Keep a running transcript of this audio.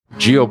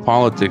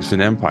Geopolitics and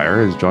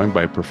Empire is joined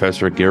by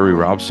Professor Garry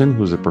Robson,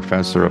 who's a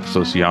professor of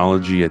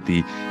sociology at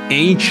the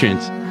ancient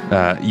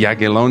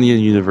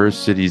Jagiellonian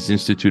University's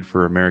Institute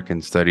for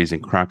American Studies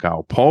in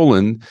Krakow,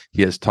 Poland.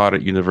 He has taught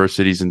at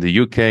universities in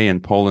the UK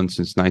and Poland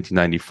since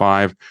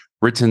 1995,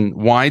 written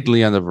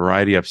widely on a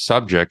variety of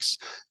subjects.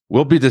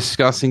 We'll be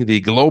discussing the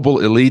global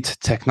elite,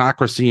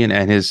 technocracy,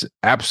 and his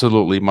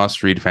absolutely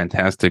must-read,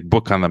 fantastic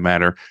book on the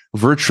matter,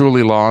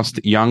 Virtually Lost: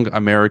 Young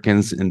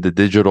Americans in the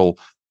Digital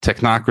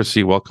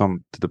Technocracy.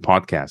 Welcome to the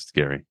podcast,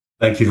 Garry.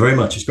 Thank you very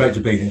much. It's great to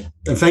be here.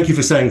 And thank you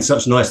for saying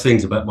such nice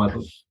things about my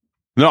book.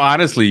 No,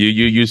 honestly,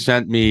 you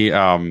sent me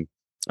a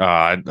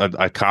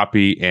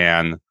copy,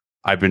 and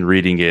I've been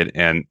reading it,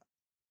 and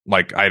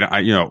like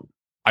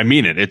I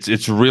mean it.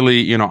 It's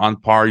really on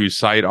par. You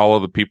cite all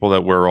of the people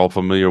that we're all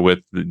familiar with: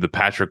 the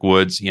Patrick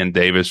Woods, Ian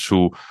Davis,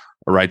 who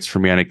writes for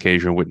me on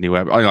occasion, Whitney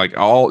Webb, like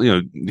all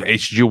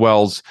H.G.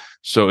 Wells.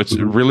 So it's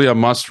really a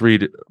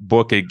must-read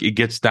book. It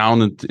gets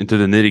down into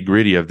the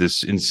nitty-gritty of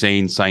this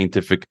insane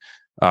scientific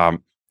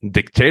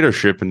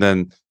dictatorship, and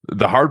then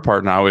the hard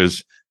part now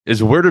is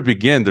where to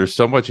begin. There's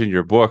so much in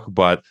your book,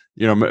 but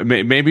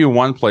maybe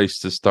one place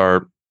to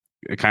start,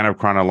 kind of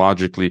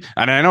chronologically.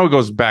 And I know it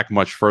goes back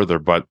much further,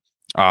 but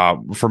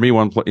for me,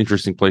 one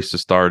interesting place to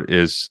start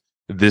is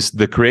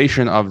the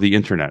creation of the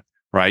internet.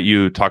 Right?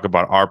 You talk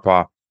about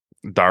ARPA,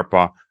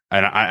 DARPA.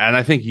 And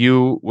I think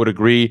you would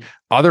agree.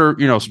 Other,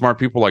 smart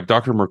people like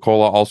Dr.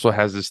 Mercola also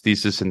has this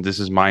thesis, and this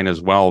is mine as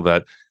well,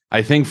 that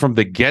I think from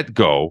the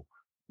get-go,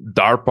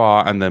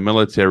 DARPA and the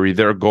military,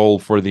 their goal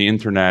for the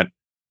internet,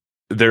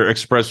 their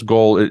express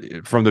goal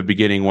from the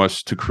beginning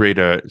was to create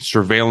a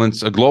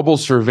global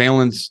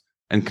surveillance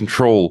and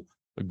control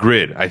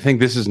grid. I think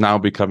this is now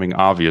becoming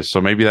obvious.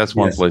 So maybe that's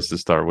one place to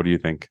start. What do you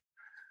think?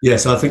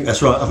 Yes, I think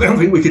that's right. I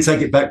think we could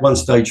take it back one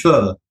stage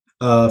further.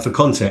 For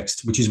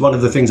context, which is one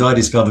of the things I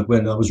discovered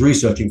when I was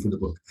researching for the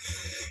book,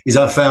 is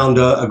I found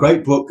a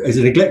great book, it's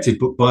a neglected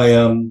book by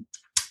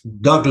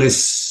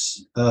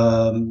Douglas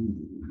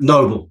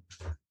Noble.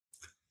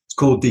 It's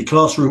called The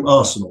Classroom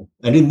Arsenal.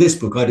 And in this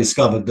book, I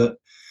discovered that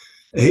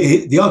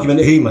the argument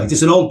that he made,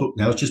 it's an old book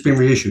now, it's just been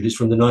reissued, it's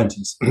from the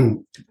 90s.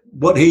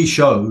 What he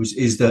shows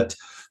is that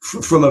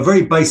from a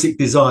very basic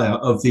desire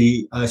of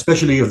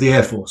especially of the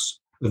Air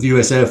Force, of the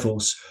US Air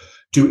Force,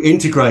 to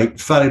integrate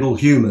fallible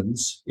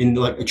humans in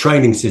like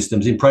training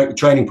systems, in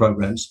training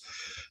programs,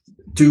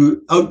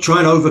 to try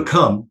and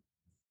overcome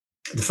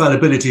the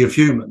fallibility of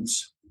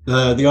humans.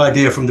 The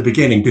idea from the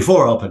beginning,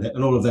 before ARPANET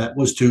and all of that,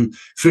 was to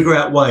figure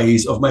out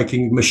ways of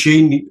making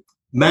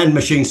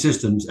man-machine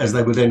systems, as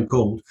they were then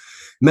called,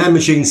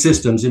 man-machine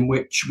systems in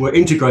which were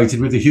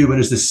integrated with the human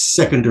as the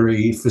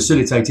secondary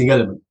facilitating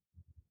element.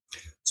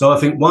 So I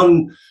think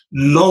one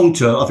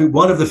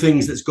of the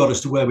things that's got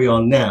us to where we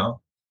are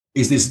now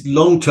is this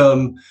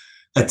long-term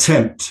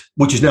attempt,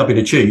 which has now been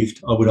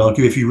achieved, I would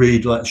argue, if you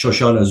read like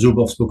Shoshana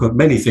Zuboff's book of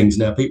many things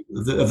now,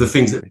 of the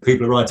things that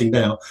people are writing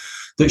now,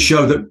 that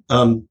show that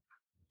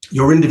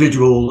your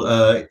individual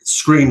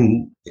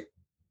screen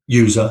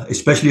user,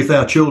 especially if they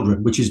are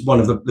children, which is one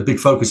of the big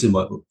focus in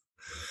my book,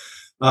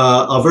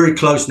 are very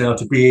close now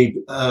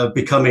to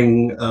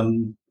becoming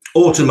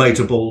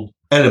automatable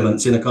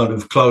elements in a kind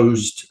of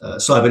closed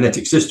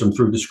cybernetic system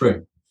through the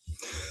screen.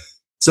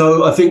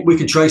 So I think we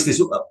could trace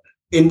this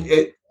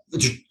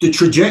the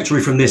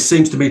trajectory from this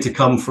seems to me to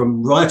come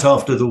from right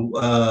after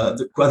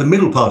the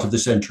middle part of the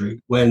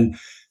century, when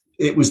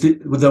it was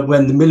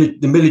when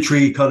the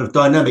military kind of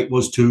dynamic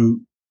was to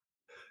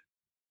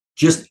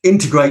just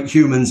integrate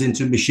humans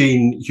into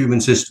human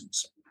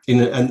systems,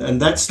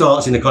 and that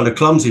starts in a kind of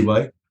clumsy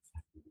way.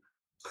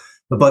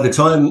 But by the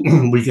time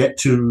we get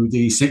to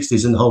the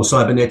 60s and the whole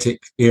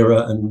cybernetic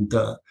era, and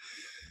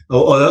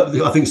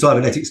I think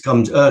cybernetics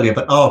comes earlier,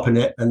 but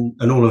ARPANET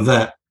and all of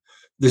that,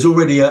 there's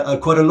already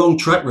quite a long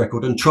track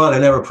record and trial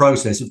and error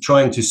process of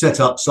trying to set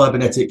up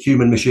cybernetic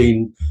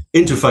human-machine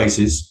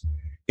interfaces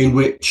in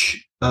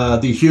which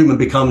the human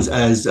becomes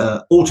as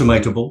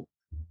automatable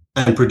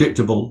and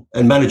predictable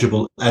and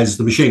manageable as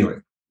the machinery.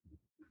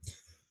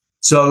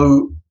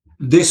 So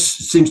this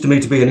seems to me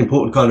to be an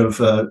important kind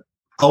of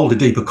older,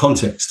 deeper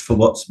context for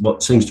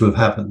what seems to have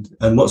happened.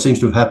 And what seems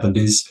to have happened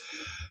is,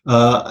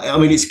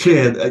 it's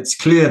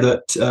clear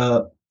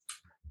that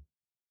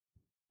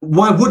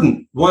why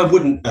wouldn't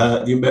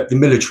the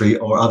military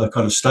or other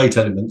kind of state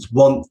elements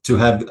want to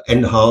have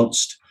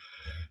enhanced,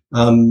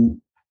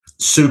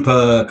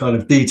 super kind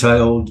of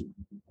detailed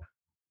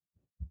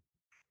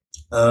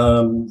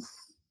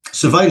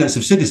surveillance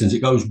of citizens?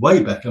 It goes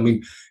way back. I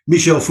mean,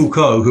 Michel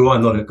Foucault, who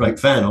I'm not a great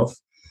fan of,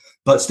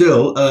 but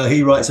still,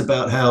 he writes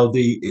about how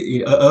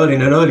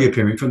in an earlier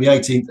period, from the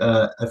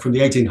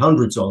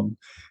 1800s on,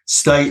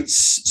 states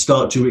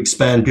start to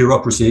expand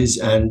bureaucracies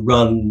and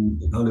run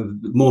kind of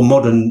more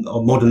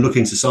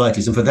modern-looking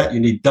societies, and for that you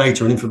need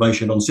data and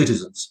information on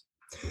citizens.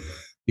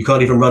 You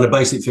can't even run a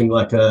basic thing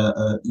like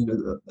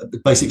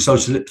basic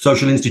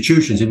social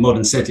institutions in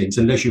modern settings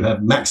unless you have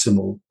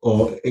maximal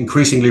or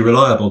increasingly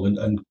reliable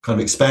and kind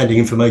of expanding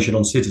information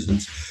on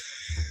citizens.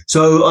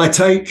 So I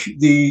take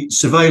the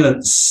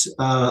surveillance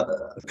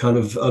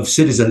of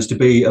citizens to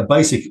be a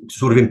basic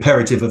sort of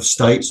imperative of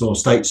states or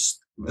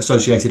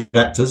states-associated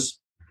actors.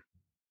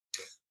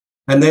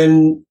 And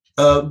then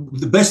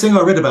the best thing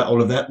I read about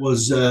all of that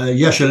was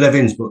Yasha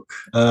Levin's book,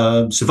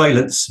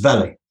 Surveillance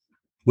Valley,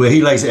 where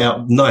he lays it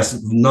out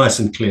nice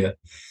and clear.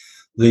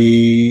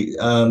 The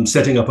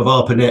setting up of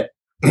ARPANET,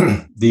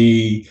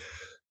 the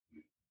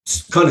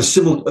kind of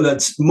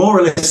more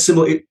or less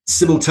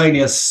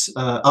simultaneous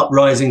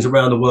uprisings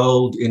around the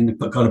world in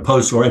kind of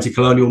post or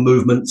anti-colonial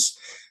movements,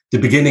 the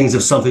beginnings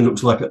of something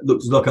looks like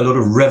a lot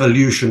of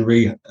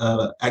revolutionary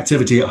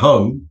activity at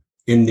home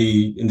in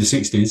the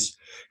 60s,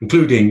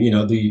 including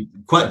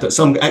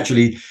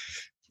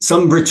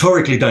some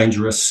rhetorically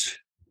dangerous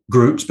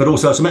groups, but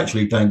also some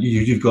actually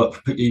dangerous. You've got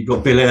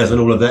Bill Ayers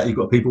and all of that. You've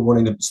got people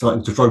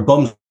starting to throw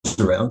bombs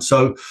around.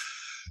 So.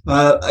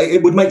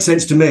 It would make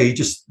sense to me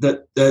just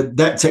that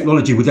that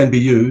technology would then be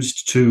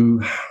used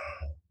to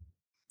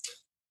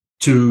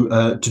do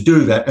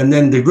that. And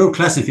then the real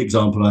classic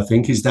example, I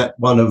think, is that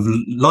one of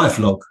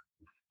LifeLog,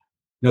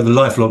 the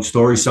LifeLog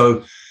story.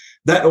 So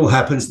that all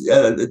happens.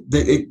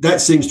 That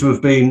seems to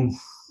have been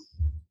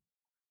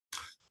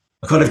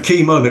a kind of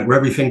key moment where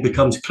everything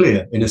becomes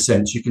clear, in a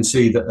sense. You can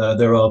see that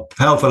there are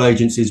powerful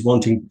agencies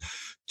wanting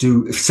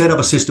to set up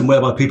a system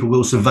whereby people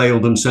will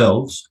surveil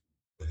themselves,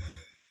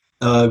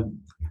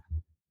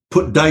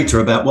 put data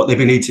about what they've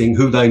been eating,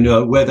 who they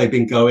know, where they've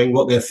been going,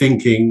 what they're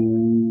thinking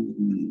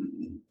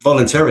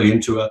voluntarily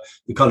into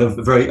the kind of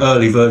very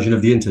early version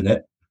of the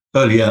internet,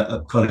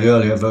 earlier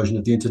version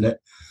of the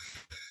internet.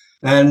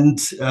 And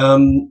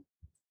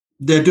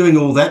they're doing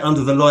all that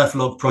under the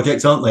LifeLog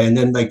project, aren't they? And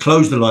then they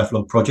close the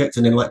LifeLog project,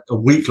 and then like a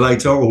week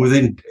later, or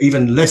within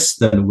even less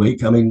than a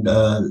week,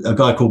 a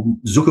guy called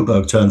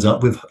Zuckerberg turns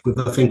up with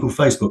a thing called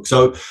Facebook.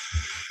 So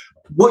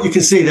what you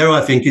can see there, I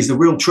think, is the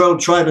real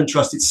tried and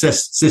trusted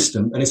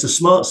system, and it's a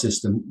smart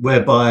system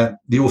whereby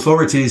the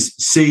authorities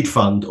seed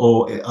fund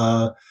or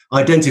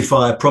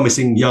identify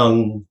promising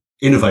young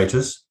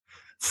innovators,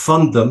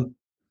 fund them,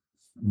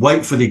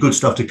 wait for the good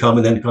stuff to come,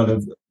 and then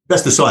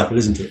that's the cycle,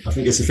 isn't it? I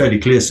think it's a fairly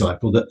clear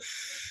cycle.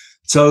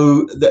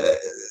 So the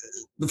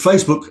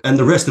Facebook and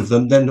the rest of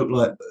them then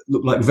look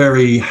like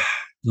very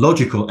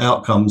logical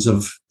outcomes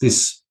of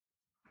this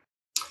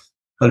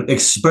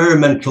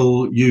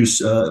experimental use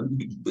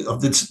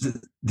of the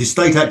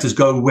state actors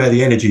go where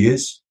the energy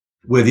is,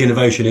 where the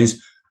innovation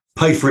is,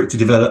 pay for it to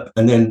develop,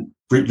 and then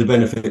reap the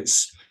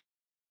benefits.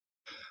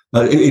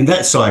 In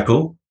that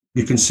cycle,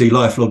 you can see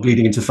LifeLog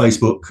leading into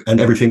Facebook and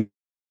everything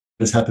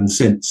that's happened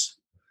since.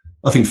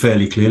 I think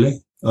fairly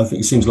clearly. I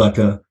think it seems like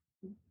a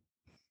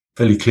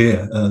fairly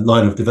clear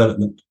line of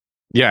development.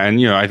 Yeah,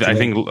 and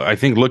I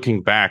think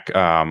looking back,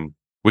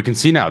 we can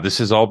see now this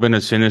has all been a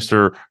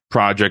sinister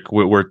project.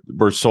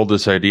 We're sold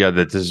this idea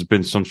that this has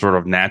been some sort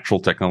of natural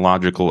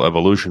technological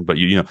evolution, but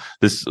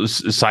this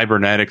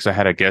cybernetics. I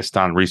had a guest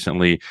on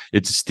recently.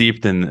 It's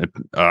steeped in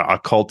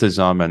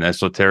occultism and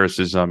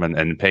esotericism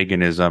and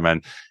paganism,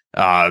 and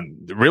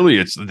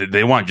really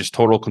they want just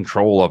total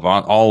control of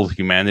all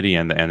humanity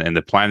and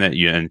the planet.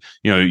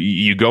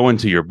 You go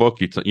into your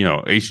book.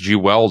 H.G.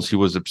 Wells, he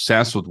was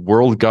obsessed with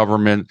world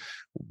government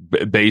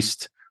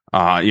based,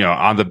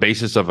 on the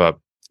basis of a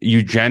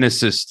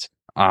eugenicist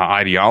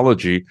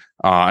ideology,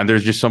 and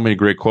there's just so many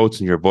great quotes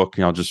in your book.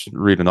 I'll just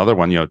read another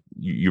one.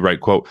 You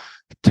write, quote,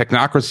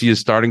 "Technocracy is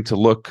starting to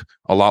look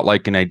a lot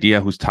like an idea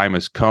whose time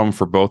has come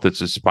for both its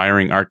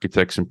aspiring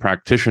architects and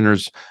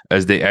practitioners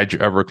as they edge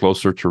ever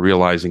closer to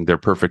realizing their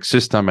perfect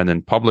system, and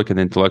in public and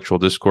intellectual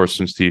discourse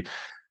since the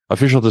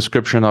official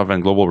description of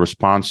and global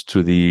response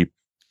to the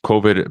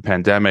COVID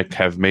pandemic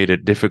have made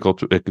it difficult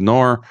to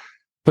ignore.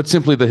 Put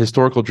simply, the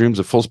historical dreams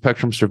of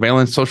full-spectrum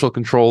surveillance, social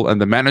control, and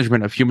the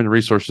management of human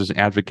resources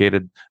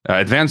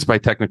advanced by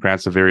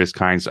technocrats of various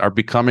kinds are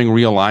becoming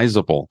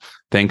realizable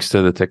thanks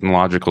to the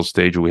technological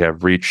stage we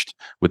have reached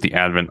with the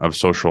advent of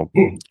social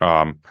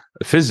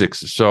physics."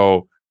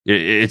 So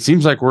it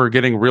seems like we're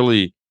getting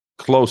really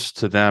close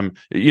to them.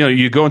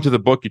 You go into the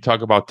book, you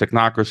talk about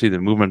technocracy, the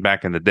movement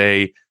back in the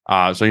day.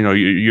 So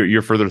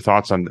your further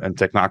thoughts on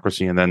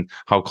technocracy, and then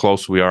how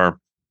close we are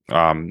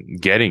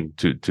getting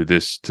to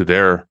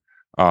their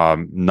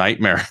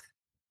nightmare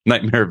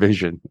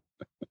vision.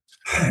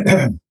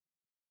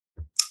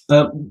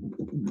 I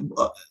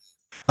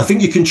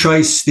think you can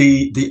trace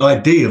the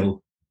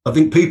ideal. I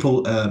think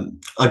people,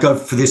 I go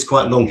for this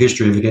quite long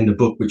history of it in the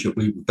book, which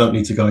we don't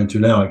need to go into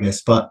now, I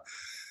guess. But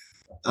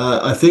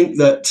I think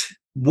that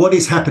what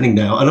is happening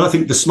now, and I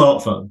think the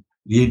smartphone,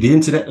 the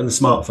internet and the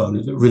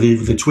smartphone are really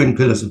the twin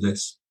pillars of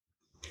this.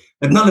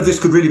 And none of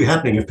this could really be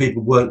happening if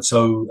people weren't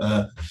so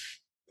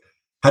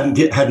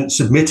hadn't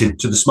submitted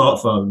to the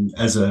smartphone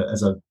as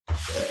a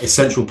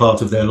essential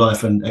part of their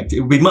life, and it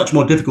would be much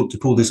more difficult to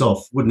pull this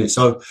off, wouldn't it?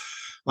 So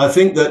I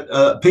think that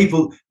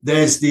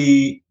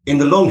in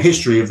the long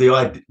history of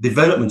the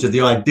development of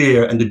the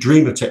idea and the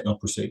dream of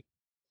technocracy,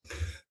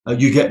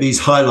 you get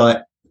these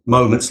highlight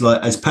moments,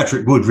 like as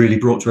Patrick Wood really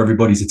brought to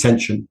everybody's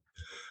attention.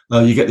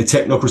 You get the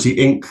Technocracy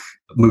Inc.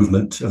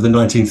 movement of the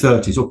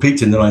 1930s, or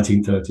peaked in the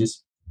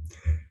 1930s,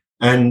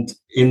 and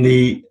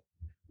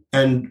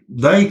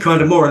they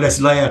kind of more or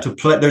less lay out a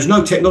plan. There's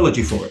no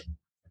technology for it.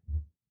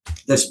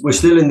 We're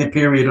still in the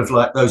period of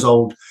like those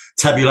old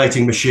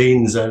tabulating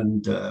machines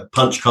and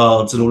punch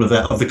cards and all of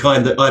that, of the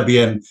kind that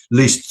IBM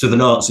leased to the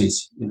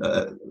Nazis,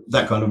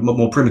 that kind of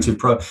more primitive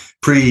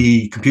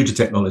pre-computer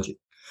technology.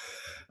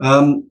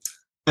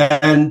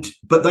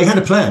 But they had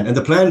a plan, and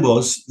the plan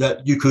was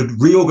that you could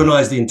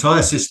reorganize the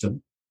entire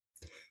system,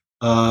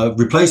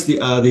 replace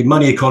the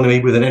money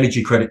economy with an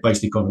energy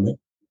credit-based economy.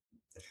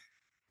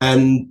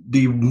 And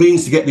the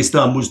means to get this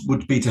done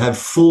would be to have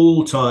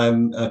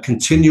full-time,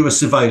 continuous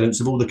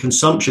surveillance of all the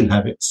consumption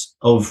habits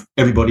of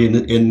everybody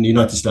in the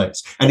United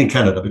States and in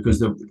Canada, because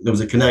there was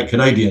a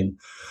Canadian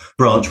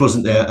branch,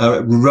 wasn't there,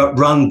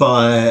 run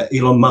by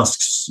Elon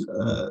Musk's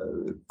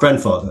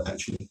grandfather,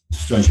 actually,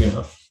 strangely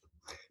enough.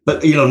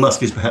 But Elon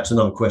Musk is perhaps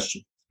another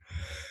question.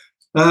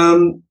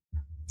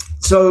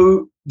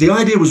 So the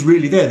idea was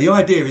really there. The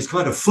idea is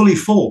kind of fully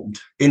formed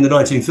in the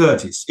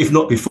 1930s, if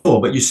not before,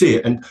 but you see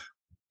it. And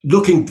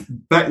looking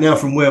back now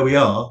from where we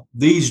are,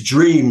 these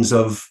dreams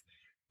of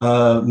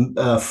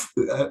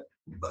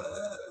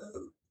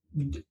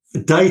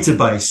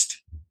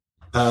data-based,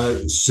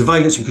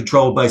 surveillance and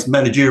control-based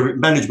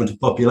management of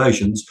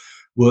populations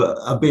were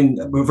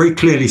very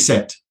clearly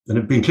set, and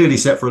have been clearly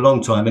set for a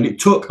long time. And it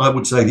took, I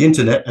would say, the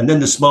internet and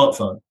then the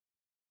smartphone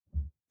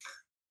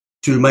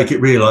to make it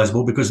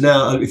realizable, because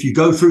now if you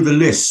go through the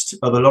list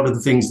of a lot of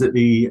the things that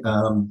the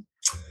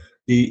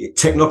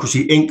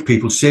Technocracy Inc.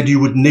 people said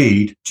you would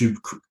need to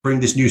bring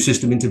this new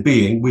system into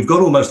being, we've got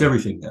almost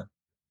everything now.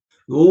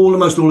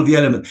 Almost all of the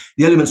elements.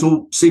 The elements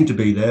all seem to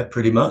be there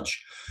pretty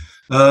much.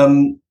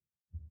 And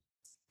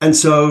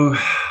so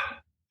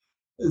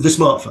the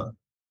smartphone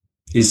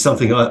is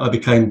something I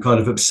became kind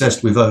of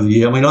obsessed with over the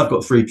year. I mean, I've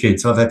got 3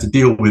 kids. I've had to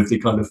deal with the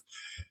kind of...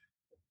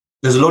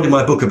 There's a lot in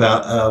my book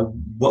about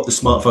what the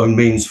smartphone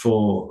means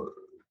for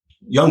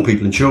young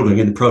people and children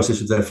in the process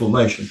of their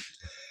formation.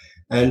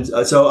 And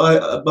so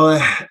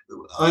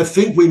I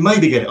think we may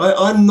be getting...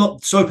 I'm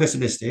not so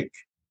pessimistic.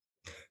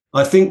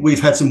 I think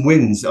we've had some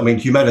wins. I mean,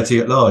 humanity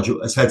at large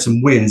has had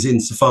some wins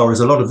insofar as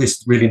a lot of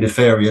this really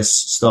nefarious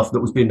stuff that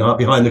was been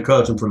behind the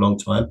curtain for a long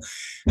time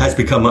has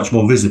become much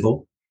more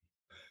visible.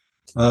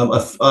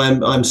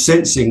 I'm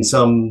sensing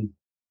some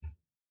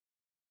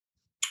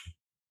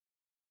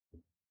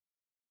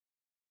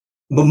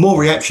more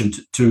reaction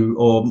to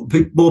or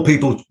more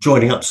people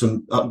joining up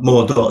some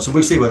more dots. So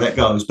we'll see where that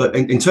goes. But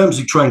in terms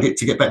of trying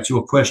to get back to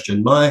your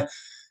question, my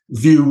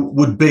view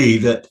would be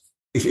that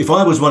if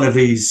I was one of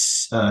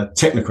these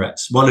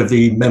technocrats, one of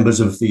the members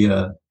of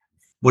the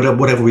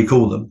whatever we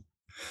call them,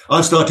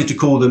 I started to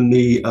call them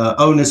the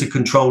owners and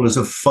controllers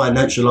of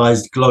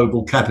financialized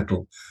global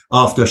capital,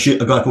 after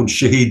a guy called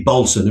Shahid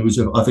Bolson, who was,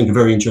 I think, a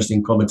very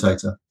interesting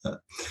commentator,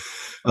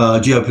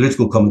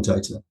 geopolitical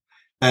commentator.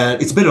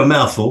 And it's a bit of a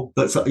mouthful,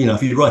 but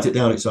if you write it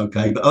down, it's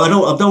okay. But I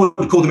don't want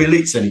to call them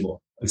elites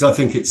anymore, because I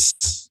think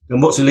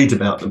and what's elite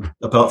about them,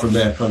 apart from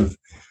their kind of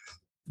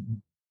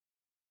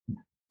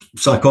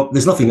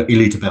there's nothing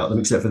elite about them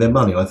except for their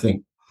money, I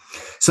think.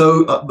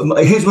 So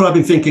here's what I've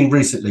been thinking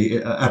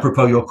recently,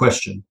 apropos your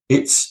question.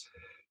 It's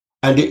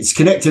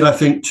connected, I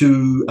think,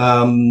 to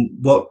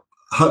what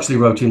Huxley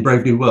wrote in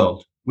Brave New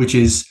World, which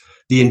is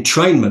the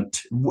entrainment.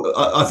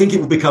 I think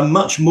it will become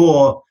much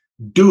more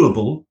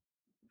doable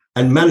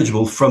and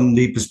manageable from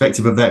the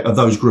perspective of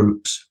those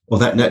groups or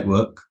that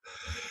network,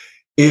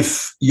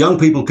 if young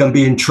people can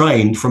be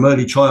entrained from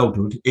early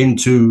childhood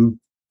into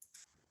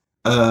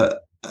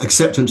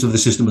acceptance of the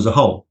system as a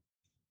whole,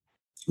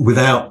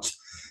 without.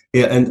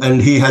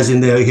 And he has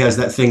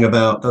that thing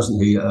about, doesn't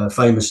he,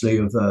 famously,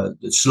 of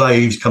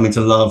slaves coming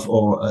to love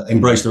or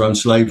embrace their own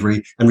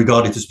slavery and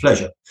regard it as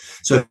pleasure.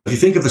 So if you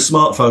think of the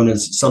smartphone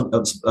as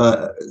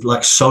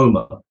like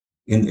Soma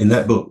in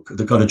that book,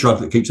 the kind of drug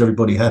that keeps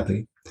everybody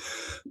happy,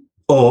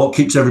 or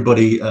keeps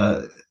everybody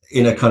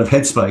in a kind of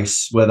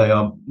headspace where they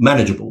are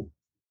manageable,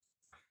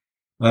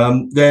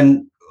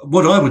 then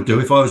what I would do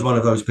if I was one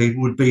of those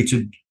people would be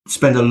to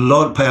pay a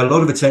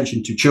lot of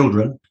attention to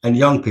children and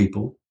young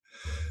people,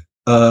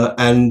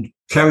 and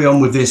carry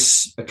on with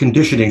this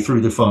conditioning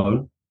through the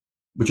phone,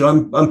 which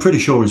I'm pretty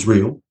sure is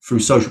real,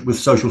 with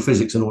social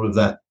physics and all of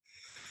that.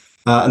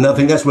 And I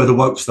think that's where the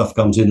woke stuff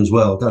comes in as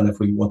well. I don't know if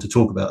we want to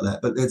talk about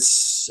that, but I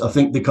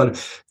think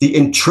the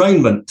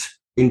entrainment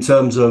in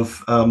terms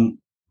of a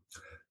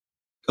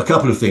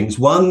couple of things.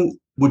 One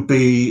would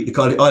be the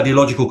kind of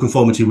ideological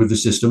conformity with the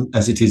system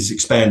as it is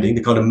expanding,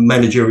 the kind of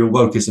managerial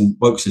woke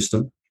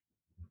system.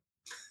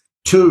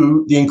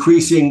 2, the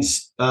increasing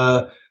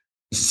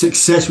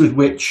success with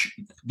which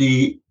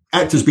the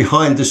actors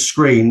behind the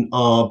screen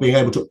are being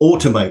able to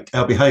automate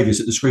our behaviors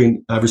at the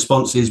screen, our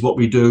responses, what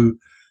we do,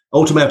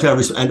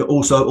 and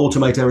also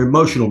automate our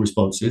emotional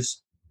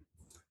responses,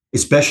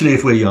 especially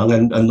if we're young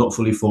and not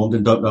fully formed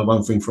and don't know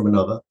one thing from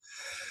another.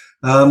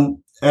 I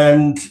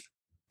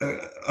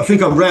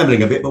think I'm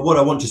rambling a bit, but what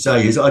I want to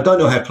say is I don't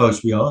know how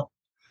close we are,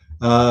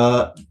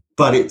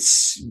 but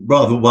it's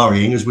rather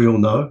worrying, as we all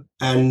know.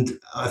 And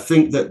I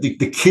think that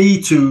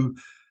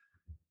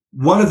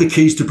one of the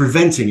keys to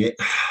preventing it,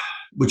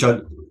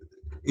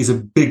 is a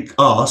big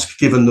ask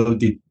given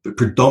the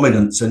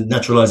predominance and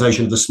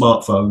naturalization of the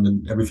smartphone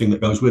and everything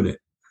that goes with it,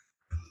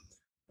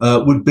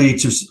 would be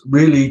to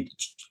really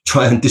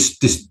try and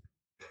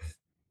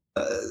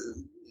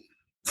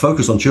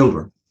focus on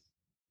children.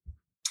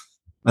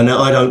 And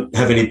I don't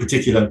have any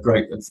particular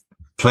great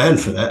plan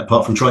for that,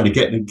 apart from trying to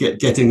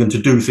getting them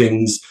to do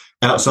things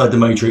outside the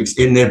matrix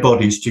in their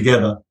bodies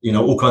together,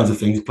 all kinds of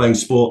things, playing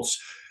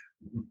sports,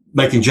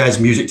 making jazz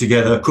music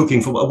together,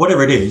 cooking, for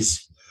whatever it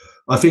is.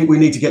 I think we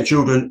need to get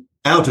children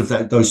out of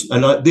those.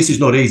 And this is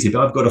not easy,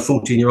 but I've got a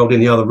 14-year-old in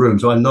the other room,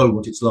 so I know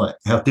what it's like,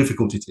 how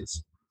difficult it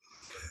is.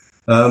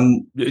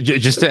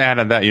 Just to add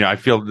on that, I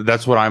feel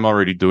that's what I'm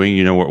already doing.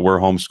 We're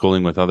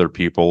homeschooling with other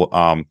people,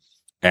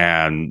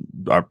 and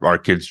our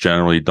kids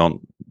generally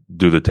don't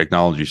do the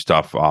technology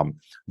stuff.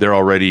 They're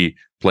already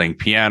playing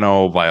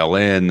piano,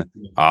 violin,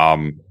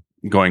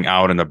 going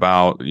out and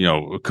about,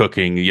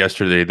 cooking.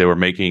 Yesterday, they were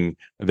making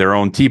their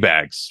own tea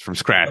bags from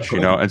scratch,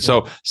 and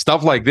so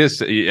stuff like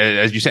this,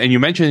 as you said, and you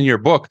mentioned in your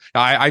book,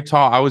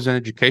 I was in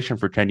education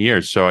for 10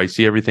 years. So I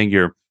see everything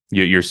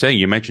you're saying.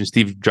 You mentioned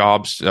Steve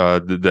Jobs,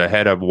 the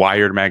head of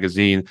Wired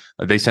magazine.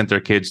 They sent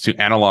their kids to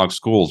analog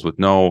schools with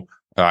no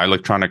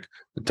electronic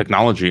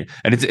technology.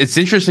 And it's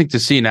interesting to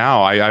see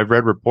now. I've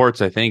read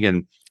reports, I think,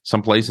 in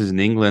some places in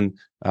England,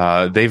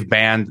 they've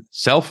banned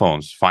cell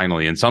phones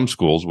finally in some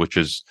schools, which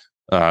is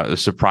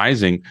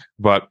surprising,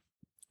 but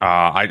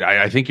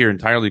I think you're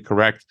entirely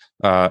correct.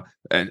 And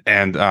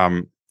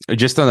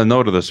just on the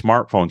note of the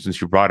smartphone,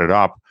 since you brought it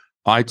up,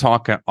 I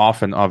talk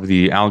often of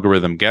the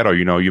algorithm ghetto.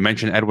 You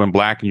mentioned Edwin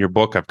Black in your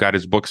book. I've got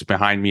his books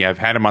behind me. I've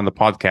had him on the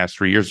podcast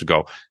 3 years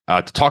ago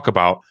to talk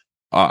about.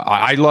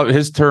 I love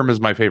his term is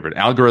my favorite.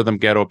 Algorithm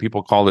ghetto.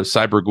 People call it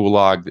cyber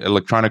gulag,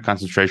 electronic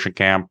concentration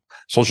camp,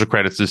 social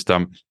credit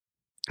system.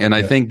 And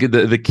I think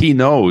the key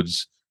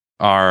nodes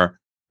are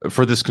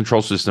for this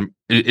control system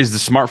is the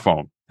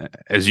smartphone,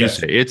 as you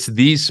say. It's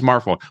the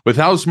smartphone.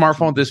 Without a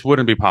smartphone, this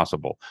wouldn't be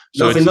possible.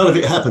 So none of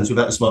it happens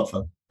without a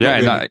smartphone.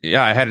 Yeah,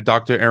 I had a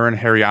Dr. Aaron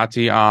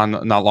Hariati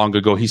on not long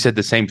ago. He said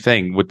the same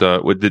thing with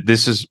the with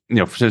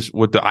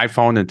the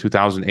iPhone in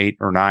 2008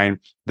 or 9.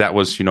 That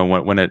was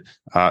when it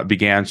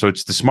began. So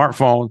it's the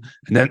smartphone,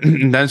 and then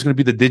it's going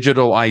to be the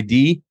digital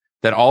ID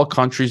that all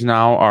countries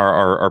now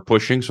are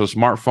pushing. So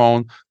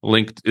smartphone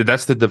linked,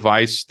 that's the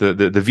device,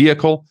 the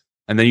vehicle.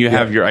 And then you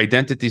have your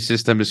identity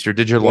system, is your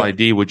digital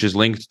ID, which is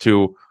linked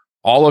to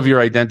all of your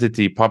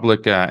identity,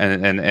 public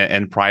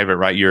and private,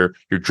 right? Your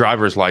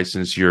driver's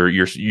license,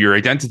 your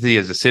identity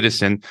as a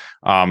citizen,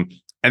 and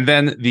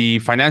then the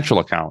financial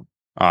account.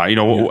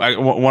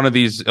 One of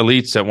these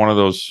elites at one of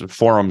those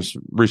forums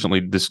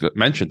recently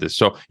mentioned this.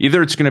 So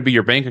either it's going to be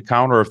your bank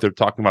account, or if they're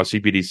talking about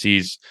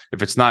CBDCs,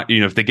 if it's not,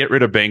 if they get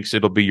rid of banks,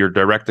 it'll be your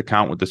direct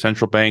account with the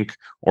central bank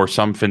or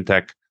some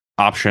fintech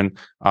option.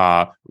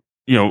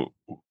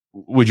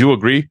 Would you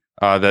agree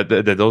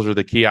that those are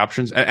the key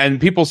options?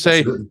 And people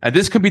say, and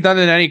this could be done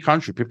in any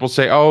country. People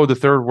say, oh, the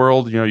third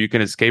world, you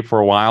can escape for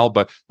a while.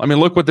 But I mean,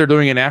 look what they're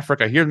doing in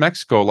Africa. Here in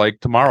Mexico, like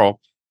tomorrow,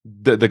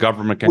 the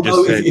government can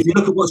just say. If you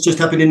look at what's just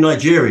happened in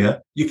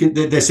Nigeria,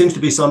 there seems to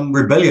be some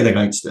rebellion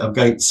against the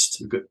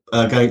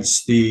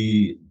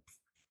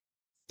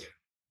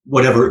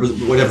whatever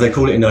they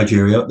call it in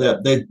Nigeria.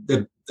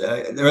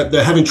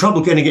 They're having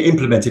trouble getting it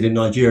implemented in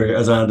Nigeria,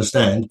 as I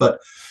understand. But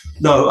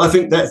no, I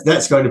think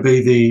that's going to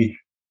be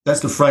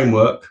the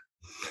framework,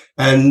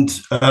 and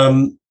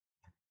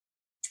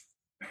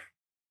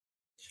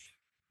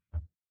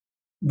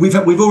we've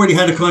already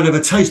had a kind of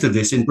a taste of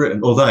this in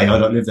Britain, or I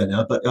don't live there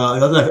now, but I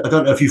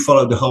don't know if you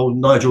followed the whole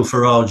Nigel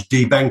Farage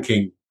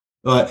debanking.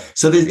 Right,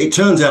 so it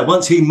turns out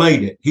once he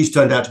made it, he's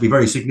turned out to be a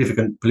very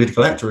significant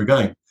political actor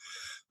again.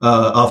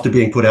 After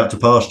being put out to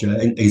pasture,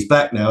 and he's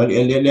back now.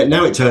 And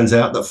now it turns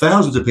out that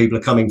thousands of people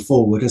are coming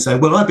forward and saying,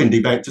 well, I've been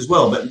debanked as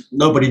well, but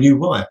nobody knew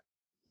why.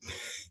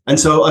 And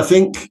so I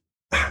think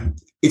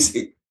it's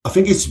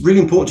really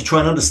important to try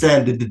and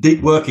understand the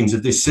deep workings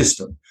of this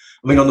system.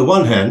 I mean, on the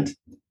one hand,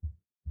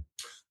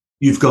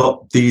 you've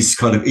got these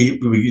kind of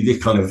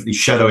these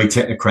shadowy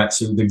technocrats,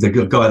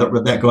 the guy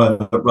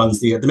that runs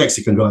the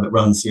Mexican guy that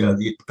runs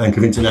the Bank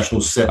of International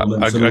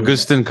Settlements,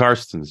 Agustin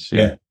Carstens.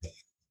 Yeah.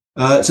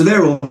 So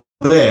they're all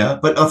there,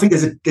 but I think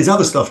there's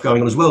other stuff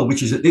going on as well,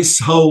 which is that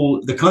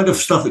the kind of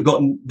stuff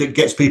that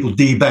gets people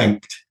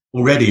debanked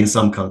already in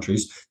some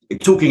countries,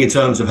 talking in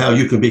terms of how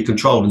you can be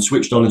controlled and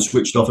switched on and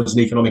switched off as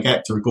an economic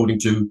actor according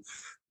to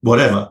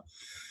whatever,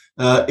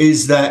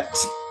 is that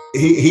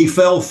he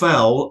fell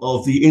foul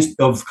of the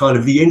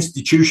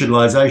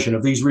institutionalization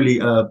of these really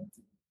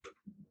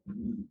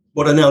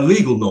what are now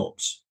legal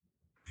norms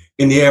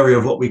in the area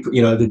of what we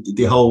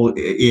the whole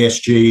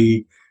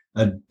ESG.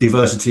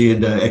 Diversity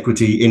and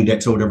equity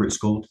index, or whatever it's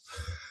called.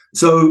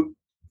 So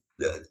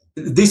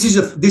this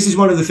is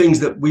one of the things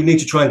that we need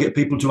to try and get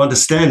people to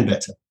understand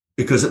better,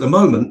 because at the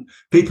moment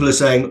people are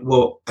saying,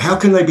 well, how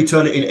can they be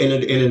turning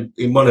in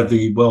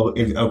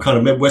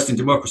kind of Western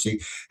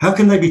democracy? How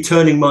can they be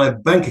turning my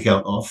bank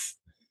account off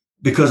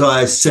because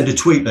I send a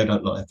tweet they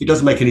don't like. It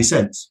doesn't make any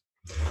sense.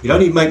 It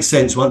only makes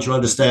sense once you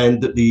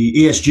understand that the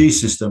ESG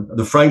system,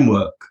 the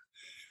framework,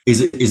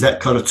 is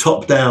that kind of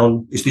top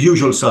down. It's the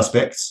usual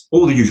suspects.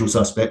 All the usual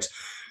suspects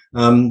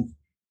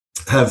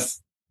have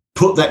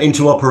put that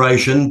into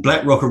operation.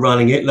 BlackRock are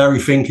running it. Larry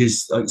Fink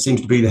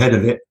seems to be the head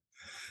of it.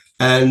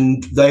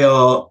 And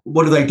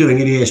what are they doing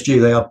in ESG?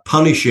 They are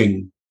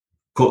punishing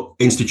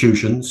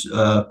institutions,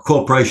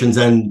 corporations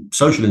and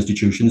social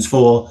institutions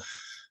for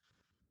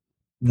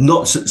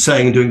not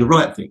saying and doing the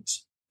right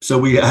things. So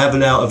we have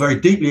now a very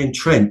deeply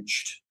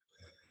entrenched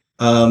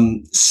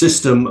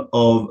system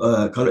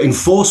of kind of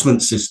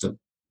enforcement system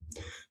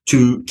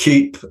to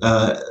keep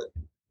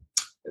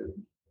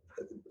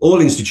all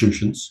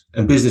institutions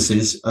and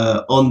businesses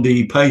on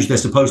the page they're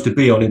supposed to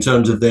be on in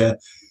terms of their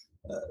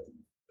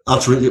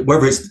uttering,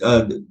 whether it's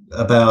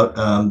about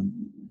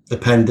the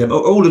pandemic,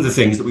 or all of the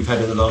things that we've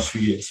had in the last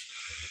few years.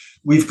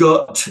 We've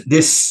got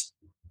this.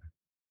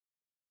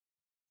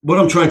 What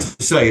I'm trying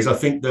to say is I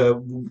think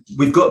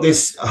we've got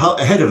this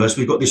ahead of us.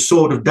 We've got this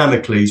sword of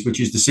Damocles, which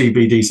is the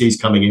CBDCs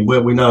coming in,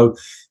 where we know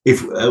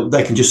if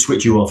they can just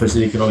switch you off as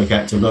an economic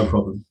actor, no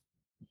problem,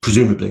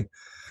 presumably.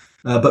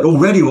 But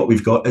already what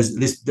we've got, as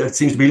this that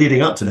seems to be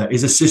leading up to that,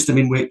 is a system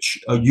in which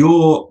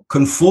your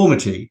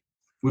conformity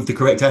with the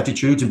correct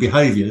attitudes and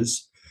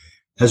behaviors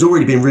has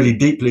already been really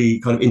deeply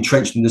kind of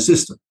entrenched in the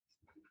system.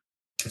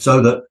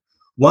 So that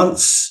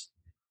once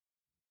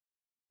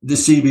the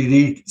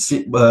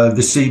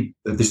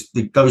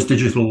those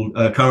digital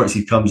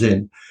currency comes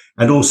in,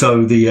 and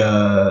also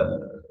the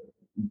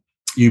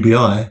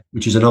UBI,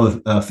 which is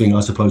another thing I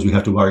suppose we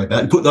have to worry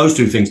about, and put those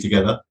two things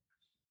together,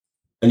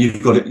 and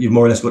you've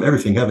more or less got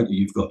everything, haven't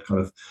you? You've got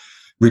kind of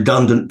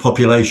redundant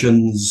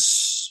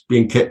populations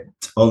being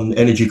kept on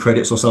energy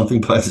credits or something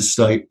by the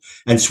state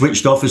and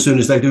switched off as soon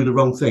as they do the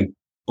wrong thing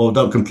or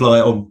don't comply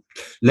or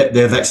let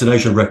their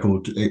vaccination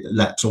record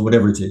lapse or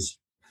whatever it is,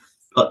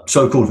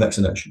 so-called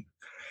vaccination.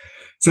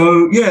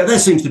 So yeah, that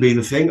seems to be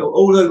the thing.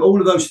 All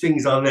of those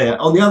things are there.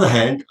 On the other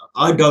hand,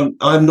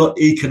 I'm not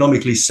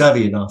economically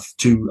savvy enough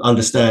to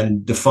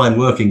understand the fine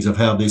workings of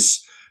how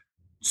this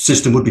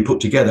system would be put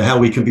together, how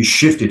we can be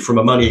shifted from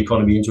a money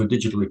economy into a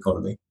digital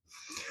economy.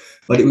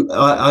 But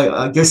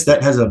I guess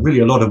that has really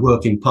a lot of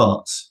working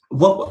parts.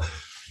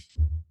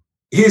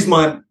 Here's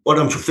what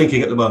I'm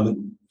thinking at the moment.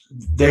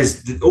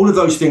 There's all of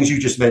those things you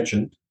just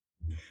mentioned,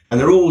 and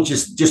they're all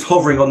just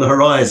hovering on the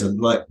horizon,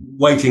 like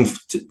waiting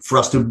for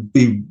us to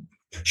be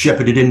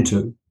shepherded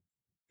into.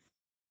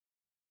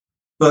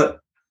 But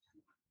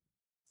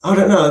I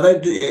don't know.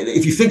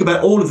 If you think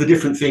about all of the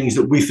different things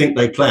that we think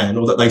they plan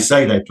or that they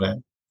say they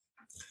plan,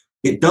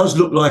 it does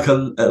look like a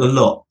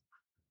lot,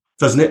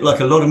 doesn't it?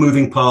 Like a lot of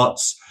moving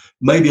parts,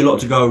 maybe a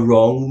lot to go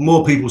wrong.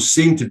 More people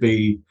seem to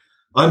be.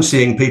 I'm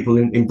seeing people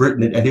in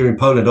Britain and here in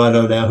Poland I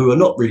know now who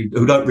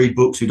don't read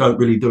books, who don't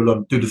really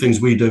do the things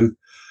we do,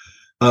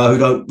 who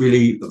don't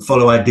really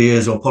follow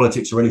ideas or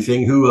politics or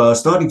anything, who are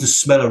starting to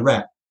smell a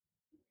rat.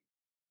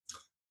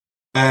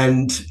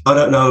 And I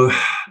don't know.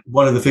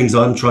 One of the things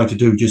I'm trying to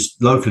do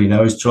just locally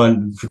now is try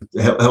and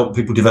help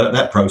people develop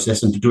that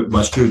process and to do it with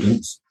my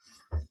students.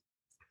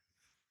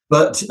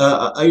 But,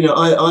 18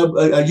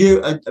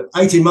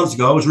 months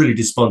ago, I was really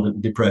despondent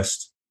and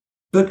depressed.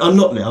 But I'm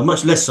not now. I'm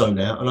much less so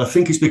now. And I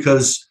think it's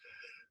because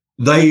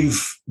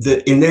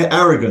in their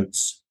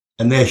arrogance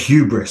and their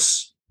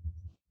hubris,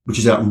 which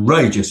is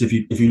outrageous if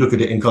you look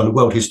at it in kind of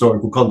world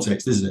historical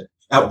context, isn't it?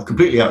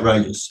 Completely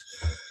outrageous.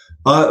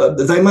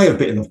 They may have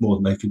bitten off more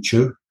than they could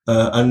chew.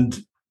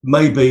 And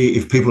maybe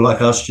if people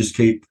like us just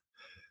keep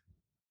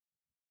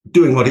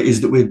doing what it is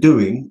that we're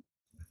doing,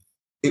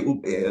 it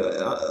will.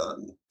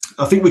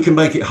 I think we can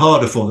make it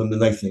harder for them than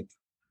they think.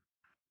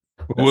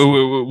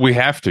 We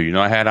have to.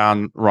 I had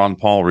on Ron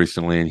Paul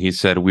recently, and he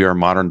said we are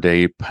modern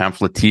day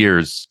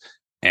pamphleteers,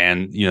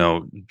 and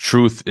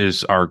truth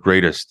is our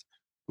greatest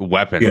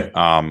weapon. Yeah.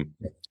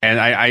 And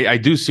I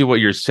do see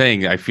what you're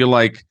saying. I feel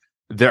like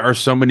there are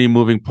so many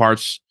moving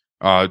parts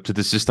to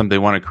the system they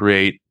want to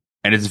create,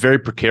 and it's very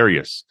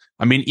precarious.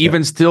 I mean,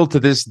 even still to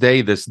this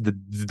day,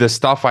 the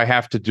stuff I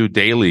have to do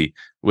daily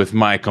with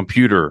my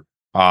computer,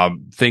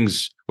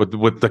 things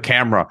with the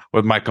camera,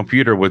 with my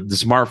computer, with the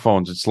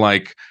smartphones, it's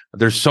like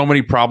there's so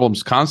many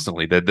problems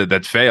constantly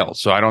that fail.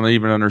 So I don't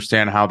even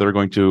understand how they're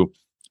going to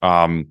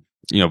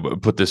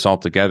put this all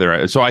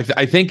together. So I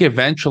think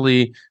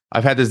eventually,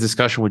 I've had this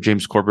discussion with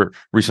James Corbett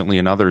recently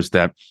and others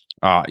that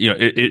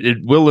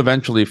it will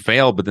eventually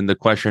fail. But then the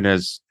question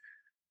is,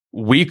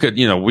 we could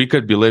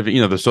be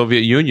living, the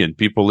Soviet Union,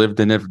 people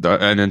lived in it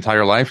an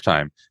entire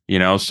lifetime,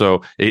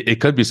 so it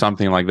could be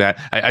something like that.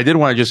 I did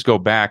want to just go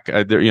back,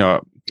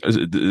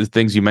 the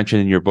things you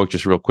mentioned in your book,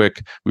 just real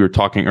quick. We were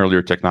talking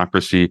earlier,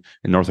 technocracy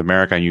in North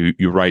America, and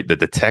you write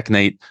that the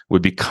technate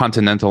would be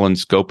continental in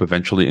scope,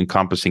 eventually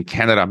encompassing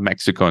Canada,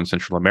 Mexico, and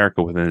Central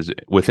America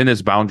within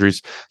its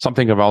boundaries.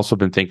 Something I've also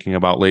been thinking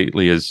about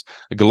lately is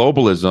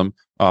globalism,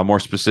 more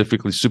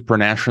specifically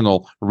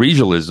supranational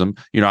regionalism.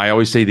 I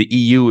always say the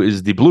EU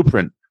is the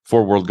blueprint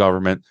for world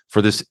government,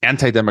 for this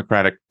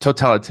anti-democratic,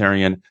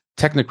 totalitarian,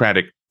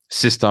 technocratic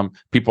system.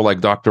 People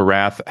like Dr.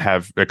 Rath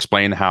have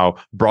explained how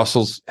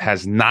Brussels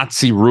has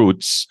Nazi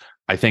roots.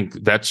 I think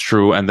that's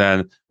true. And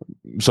then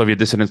Soviet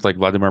dissidents like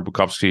Vladimir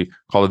Bukovsky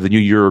call it the new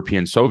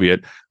European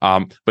Soviet.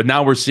 But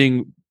now we're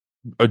seeing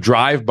a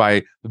drive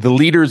by the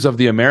leaders of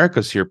the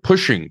Americas here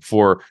pushing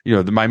for,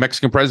 my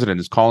Mexican president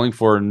is calling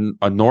for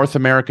a North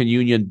American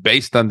Union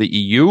based on the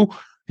EU.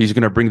 He's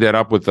going to bring that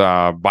up with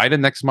Biden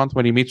next month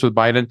when he meets with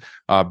Biden.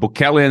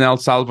 Bukele in El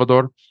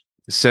Salvador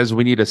says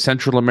we need a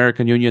Central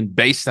American Union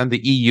based on the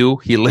EU.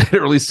 He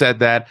literally said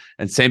that.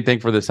 And same thing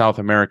for the South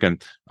American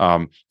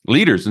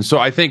leaders. And so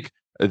I think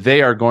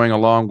they are going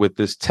along with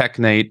this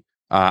technate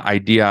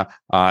idea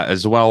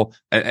as well.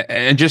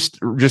 And just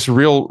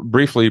real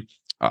briefly,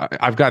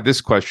 I've got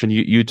this question.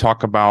 You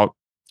talk about,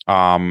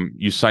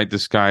 you cite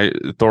this guy,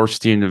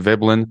 Thorstein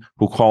Veblen,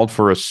 who called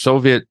for a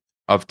Soviet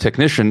of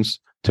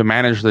technicians to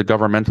manage the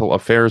governmental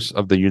affairs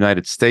of the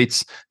United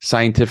States,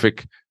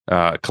 scientific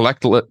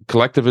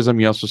collectivism.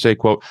 You also say,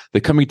 quote,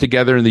 the coming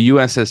together in the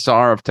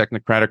USSR of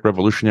technocratic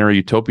revolutionary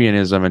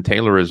utopianism and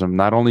Taylorism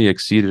not only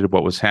exceeded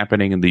what was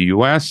happening in the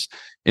US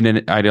in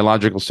an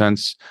ideological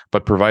sense,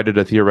 but provided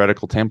a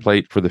theoretical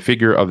template for the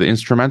figure of the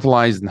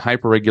instrumentalized and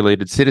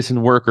hyper-regulated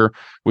citizen worker,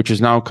 which is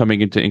now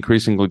coming into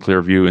increasingly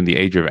clear view in the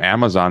age of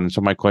Amazon. And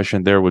so my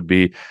question there would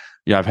be,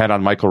 I've had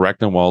on Michael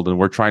Rechtenwald, and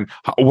we're trying,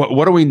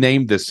 what do we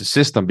name this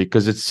system?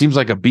 Because it seems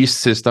like a beast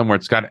system where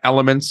it's got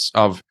elements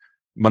of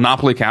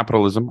monopoly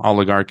capitalism,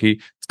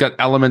 oligarchy. It's got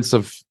elements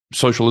of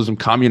socialism,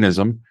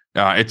 communism.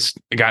 It's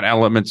got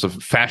elements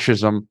of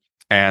fascism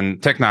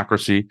and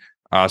technocracy.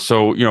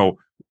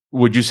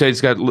 Would you say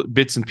it's got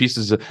bits and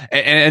pieces and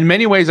in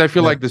many ways, I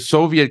feel like the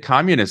Soviet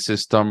communist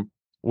system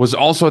was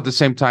also at the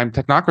same time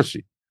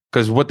technocracy,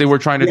 because what they were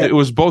trying to do, it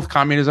was both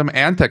communism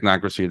and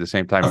technocracy at the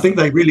same time. I think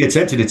they really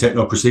attempted a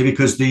technocracy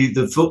because the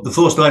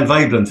Thorstein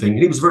Veblen thing,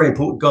 he was a very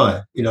important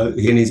guy,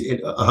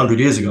 100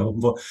 years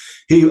ago.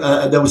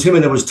 There was him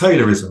and there was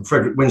Taylorism,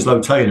 Frederick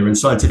Winslow Taylor, and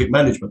scientific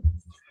management.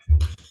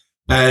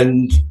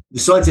 And the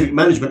scientific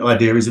management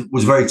idea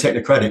was very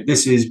technocratic.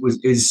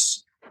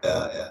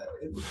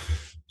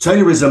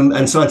 Taylorism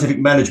and scientific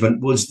management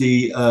was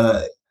the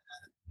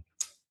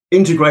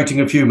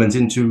integrating of humans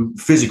into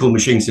physical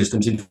machine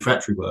systems, into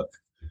factory work,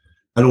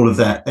 and all of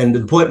that. And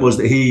the point was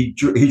that he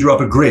drew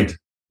up a grid.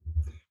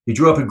 He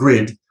drew up a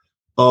grid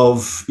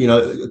of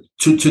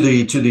to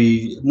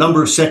the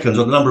number of seconds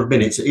or the number of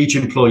minutes that each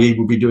employee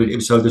would be doing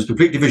it. So there's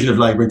complete division of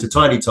labour into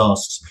tiny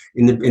tasks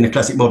in the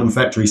classic modern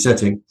factory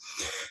setting.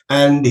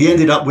 And he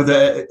ended up with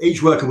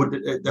each worker would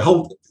the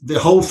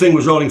whole thing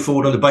was rolling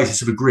forward on the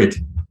basis of a grid.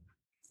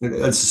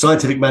 It's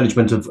scientific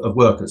management of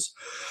workers.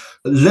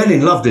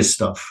 Lenin loved this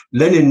stuff.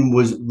 Lenin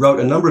wrote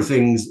a number of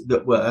things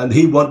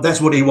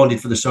that's what he wanted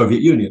for the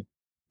Soviet Union.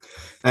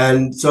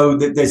 And so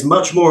there's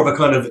much more of a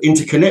kind of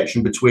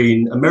interconnection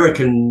between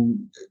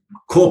American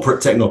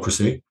corporate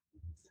technocracy,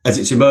 as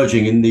it's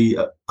emerging in the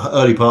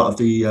early part of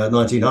the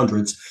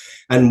 1900s,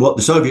 and what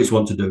the Soviets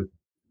want to do.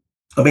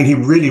 I mean, he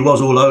really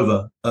was all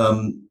over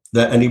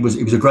that, and he was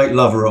a great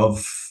lover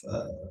of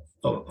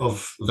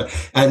that.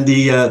 And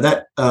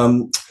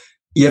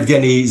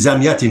Yevgeny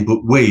Zamyatin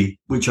book, We,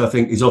 which I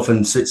think is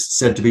often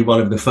said to be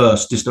one of the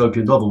first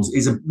dystopian novels,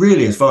 is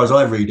really, as far as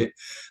I read it,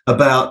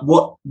 about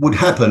what would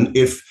happen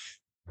if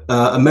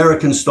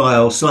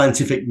American-style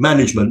scientific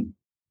management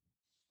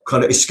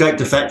kind of escaped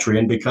the factory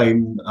and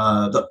became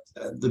the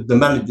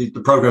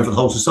program for the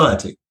whole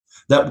society.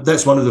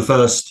 That's one of the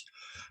first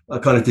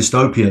kind of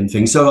dystopian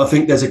things. So I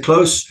think there's a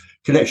close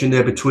connection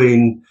there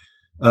between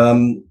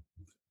those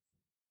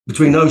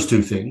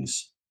two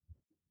things.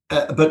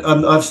 But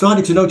I've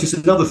started to notice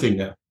another thing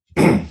now.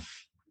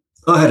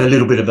 I had a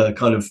little bit of a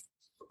kind of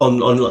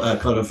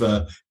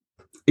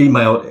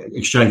email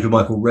exchange with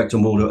Michael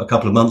Rechtenwald a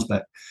couple of months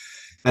back,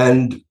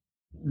 and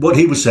what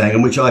he was saying,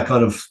 and which I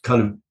kind of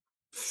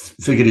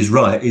figured is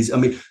right, is, I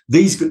mean,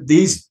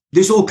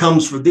 this all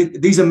comes from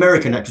these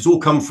American actors all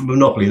come from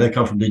monopoly. They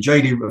come from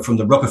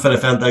the Rockefeller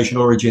Foundation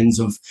origins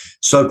of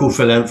so-called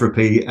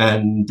philanthropy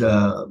and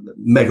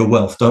mega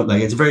wealth, don't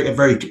they? It's very,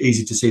 very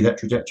easy to see that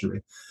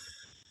trajectory.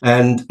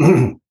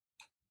 And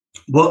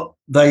what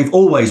they've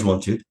always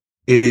wanted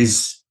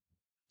is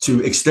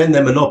to extend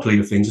their monopoly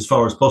of things as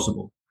far as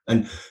possible.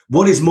 And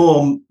what is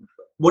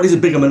a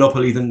bigger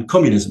monopoly than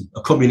communism,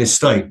 a communist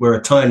state where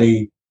a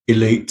tiny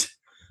elite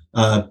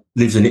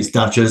lives in its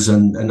dachas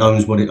and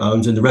owns what it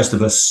owns, and the rest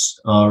of us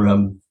are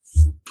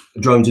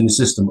drones in the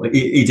system,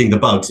 eating the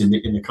bugs in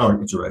the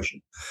current iteration.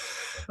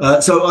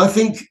 So I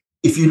think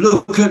if you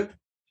look at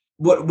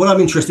what I'm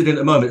interested in at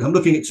the moment, I'm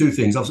looking at two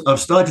things. I've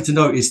started to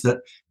notice that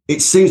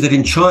it seems that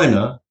in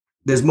China,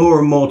 there's more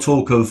and more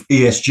talk of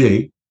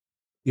ESG,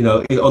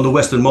 on the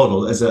Western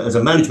model as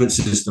a management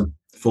system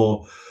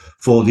for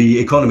the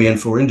economy and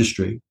for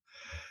industry.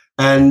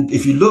 And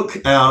if you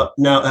look out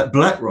now at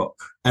BlackRock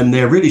and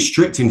their really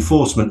strict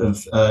enforcement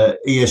of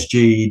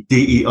ESG,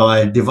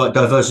 DEI,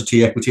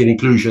 diversity, equity, and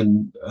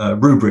inclusion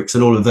rubrics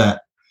and all of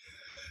that,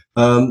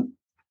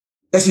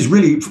 this is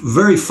really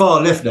very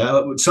far left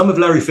now. Some of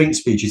Larry Fink's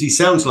speeches, he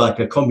sounds like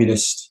a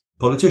communist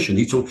politician.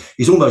 He's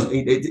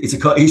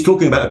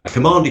talking about a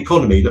command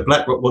economy that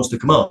BlackRock wants to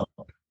command,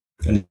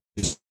 and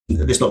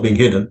it's not being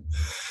hidden.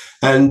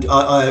 And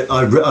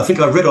I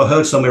think I read or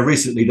heard somewhere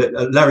recently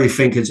that Larry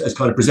Fink has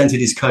kind of presented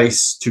his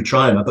case to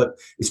China, but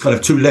it's kind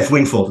of too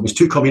left-wing for them. It's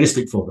too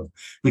communistic for them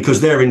because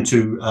they're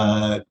into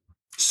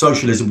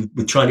socialism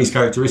with Chinese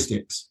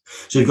characteristics.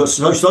 So you've got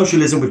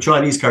socialism with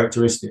Chinese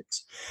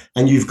characteristics,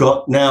 and you've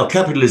got now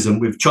capitalism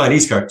with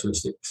Chinese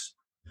characteristics.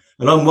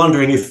 And I'm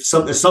wondering if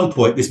at some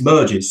point this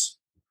merges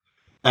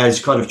as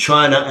kind of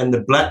China and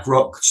the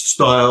BlackRock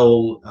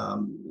style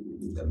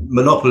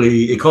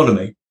monopoly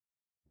economy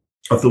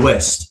of the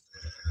West.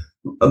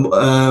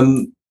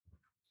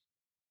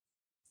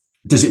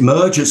 Does it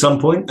merge at some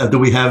point? Do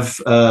we have?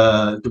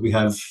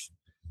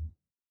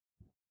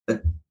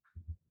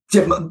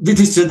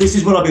 This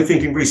is what I've been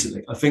thinking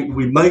recently. I think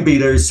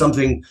there is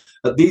something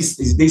at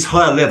these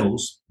higher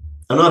levels,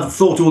 and I've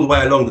thought all the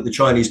way along that the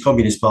Chinese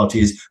Communist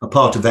Party is a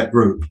part of that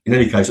group. In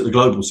any case, at the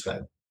global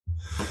scale,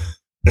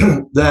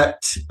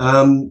 that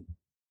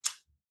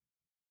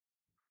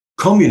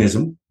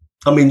communism.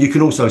 I mean, you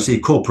can also see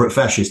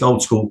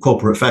old school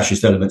corporate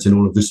fascist elements in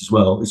all of this as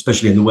well,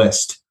 especially in the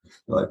West,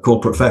 like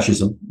corporate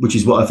fascism, which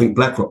is what I think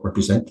BlackRock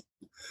represent.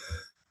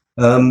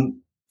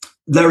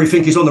 Larry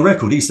Fink is on the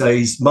record. He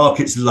says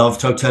markets love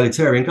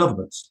totalitarian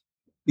governments.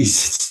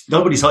 He's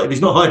not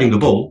hiding the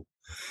ball.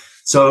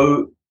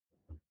 So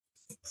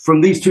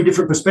from these two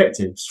different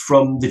perspectives,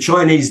 from the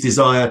Chinese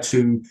desire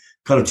to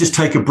kind of just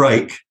take a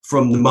break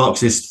from the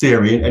Marxist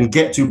theory and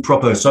get to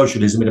proper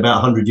socialism in about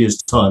 100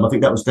 years' time. I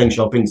think that was Deng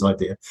Xiaoping's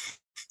idea.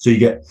 So you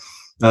get,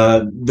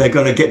 they're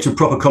going to get to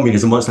proper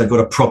communism once they've got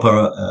a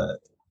proper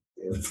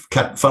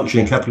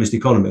functioning capitalist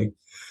economy.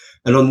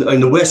 And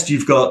in the West,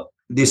 you've got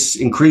this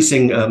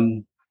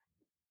increasing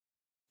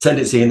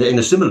tendency in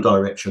a similar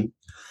direction,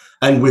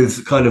 and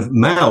with kind of a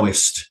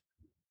Maoist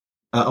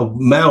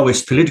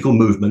political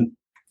movement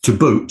to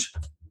boot,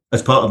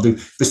 as part of the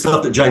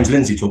stuff that James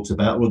Lindsay talks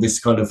about, or this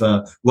kind of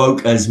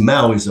woke as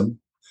Maoism,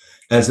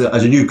 as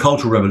a new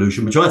cultural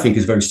revolution, which I think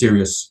is very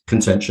serious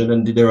contention.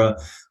 And there are,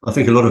 I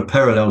think, a lot of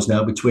parallels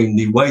now between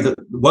the way that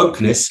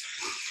wokeness,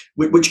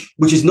 which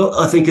is not,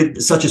 I think,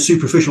 such a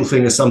superficial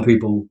thing as some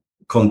people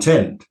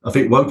contend. I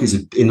think woke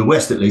is, in the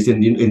West at least,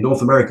 in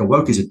North America,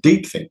 woke is a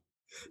deep thing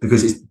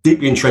because it's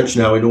deeply entrenched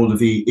now in all of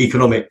the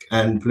economic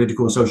and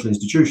political and social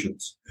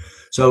institutions.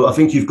 So I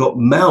think you've got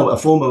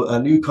a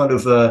new kind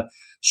of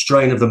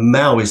strain of the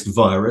Maoist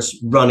virus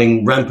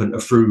running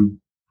rampant through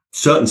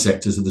certain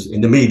sectors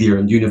in the media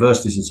and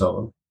universities and so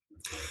on,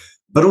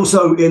 but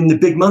also in the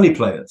big money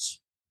players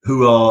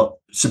who are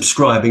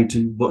subscribing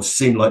to what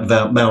seem like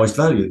Maoist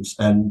values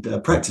and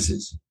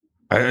practices.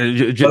 I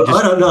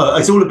don't know.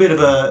 It's all a bit of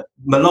a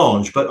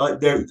melange,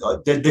 but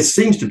there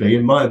seems to be,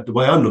 the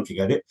way I'm looking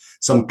at it,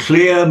 some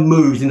clear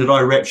moves in the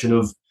direction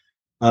of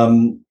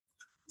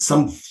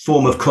some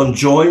form of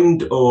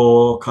conjoined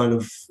or kind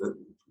of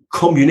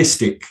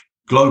communistic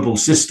global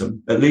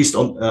system, at least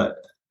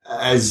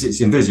as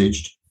it's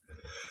envisaged,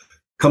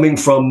 coming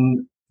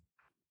from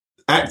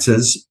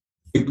actors.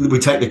 We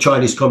take the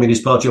Chinese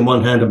Communist Party on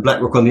one hand and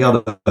BlackRock on the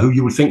other, who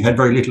you would think had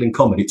very little in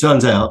common. It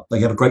turns out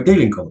they have a great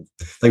deal in common.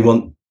 They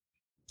want,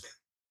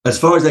 as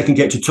far as they can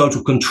get, to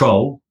total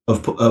control of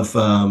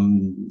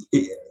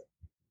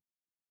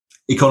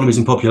economies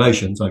and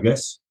populations, I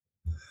guess.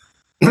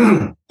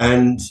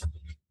 And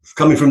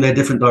coming from their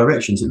different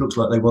directions, it looks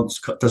like they want,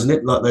 doesn't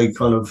it? Like they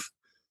kind of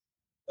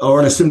are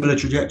on a similar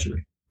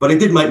trajectory. But it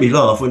did make me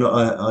laugh when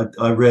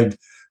I read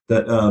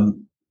that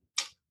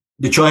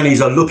the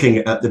Chinese are looking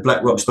at the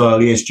BlackRock style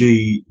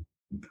ESG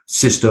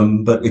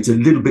system, but it's a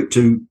little bit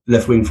too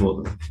left-wing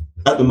for them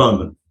at the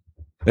moment.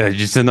 Yeah,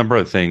 just a number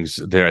of things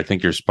there. I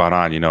think you're spot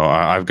on.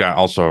 I've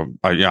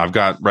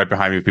got right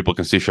behind me, people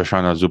can see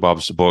Shoshana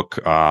Zuboff's book,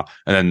 and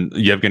then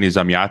Yevgeny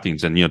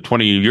Zamyatin's. And,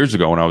 20 years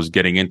ago when I was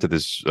getting into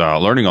this,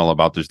 learning all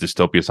about this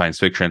dystopia science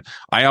fiction,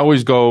 I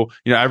always go,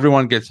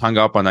 everyone gets hung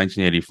up on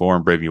 1984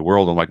 and Brave New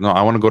World. I'm like, no,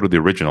 I want to go to the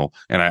original.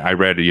 And I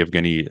read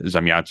Yevgeny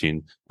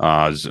Zamyatin,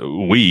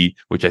 We,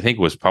 which I think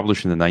was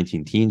published in the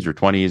 19-teens or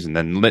 20s. And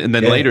then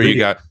later you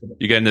get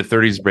in the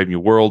 30s, Brave New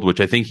World, which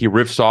I think he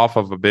riffs off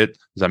of a bit,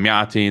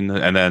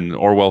 Zamyatin, and then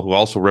Orwell, who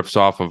also rips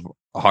off of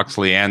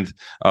Huxley and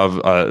of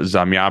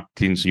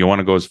Zamyatin. So you want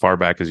to go as far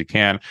back as you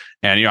can.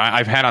 And,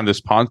 I've had on this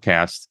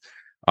podcast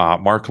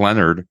Mark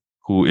Leonard,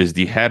 who is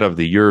the head of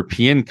the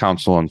European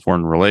Council on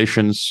Foreign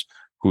Relations,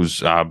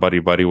 who's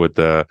buddy with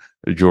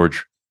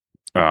George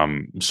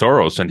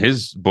Soros. And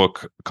his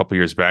book a couple of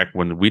years back,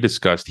 when we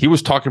discussed, he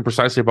was talking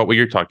precisely about what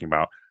you're talking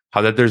about,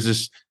 how that there's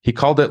this, he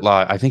called it,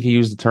 I think he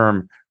used the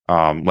term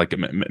like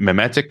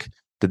mimetic,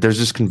 that there's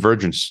this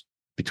convergence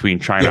between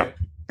China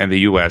and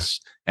the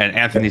U.S. And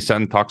Anthony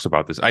Sutton talks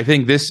about this. I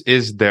think this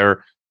is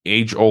their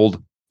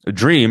age-old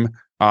dream.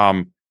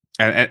 And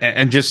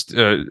just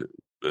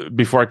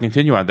before I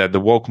continue on that, the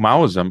woke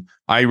Maoism,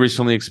 I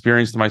recently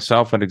experienced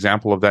myself an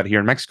example of that here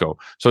in Mexico.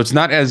 So it's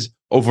not as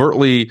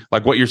overtly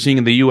like what you're seeing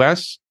in the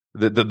U.S.,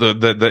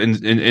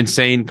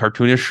 insane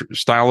cartoonish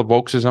style of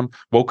wokeism,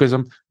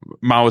 Maoist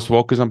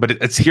wokeism, but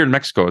it's here in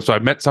Mexico. So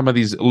I've met some of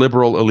these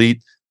liberal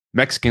elite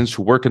Mexicans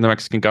who work in the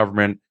Mexican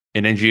government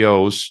in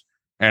NGOs,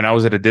 and I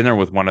was at a dinner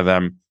with one of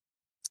them,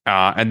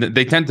 and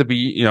they tend to be,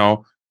 you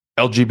know,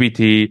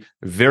 LGBT,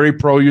 very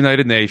pro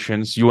United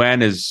Nations.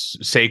 UN is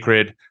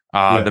sacred.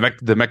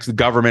 The Mexican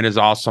government is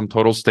awesome,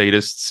 total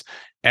statists.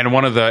 And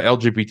one of the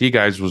LGBT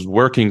guys was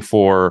working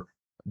for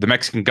the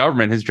Mexican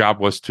government. His job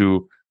was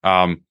to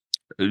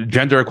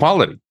gender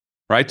equality,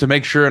 right? To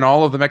make sure in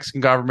all of the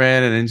Mexican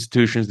government and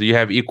institutions that you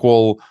have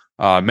equal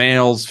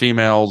males,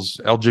 females,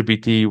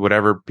 LGBT,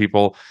 whatever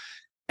people.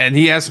 And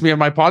he asked me on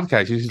my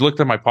podcast, he looked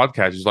at my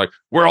podcast, he's like,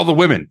 where are all the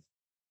women?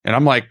 And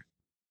I'm like,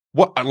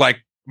 what? Like,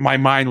 my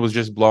mind was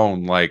just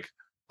blown. Like,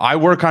 I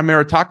work on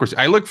meritocracy.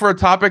 I look for a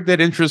topic that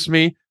interests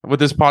me with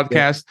this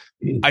podcast.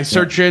 Yeah. I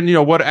search in, you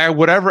know,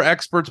 whatever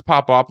experts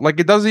pop up. Like,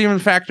 it doesn't even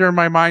factor in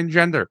my mind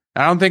gender.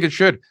 I don't think it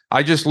should.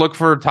 I just look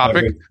for a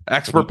topic,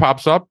 expert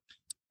pops up.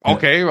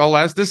 Okay, I'll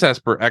ask this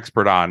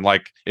expert on.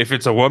 Like, if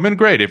it's a woman,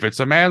 great. If it's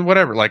a man,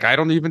 whatever. Like, I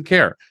don't even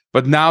care.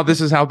 But now this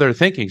is how they're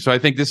thinking. So I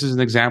think this is an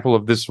example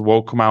of this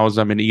woke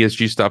Maoism and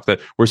ESG stuff that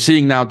we're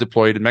seeing now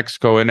deployed in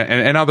Mexico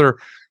and other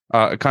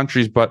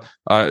countries. But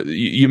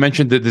you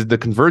mentioned the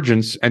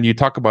convergence, and you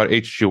talk about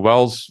H.G.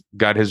 Wells,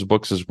 got his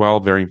books as well.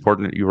 Very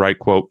important. You write,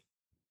 quote,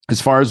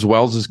 as far as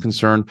Wells is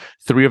concerned,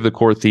 three of the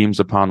core themes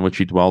upon which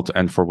he dwelt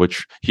and for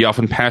which he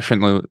often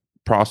passionately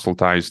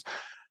proselytized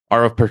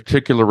are of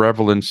particular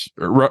relevance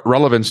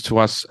to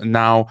us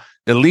now: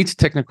 elite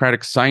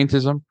technocratic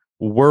scientism,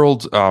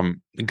 world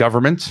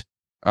government.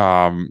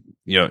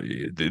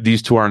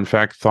 These two are in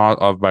fact thought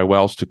of by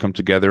Wells to come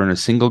together in a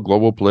single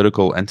global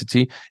political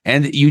entity,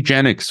 and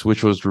eugenics,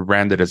 which was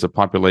rebranded as a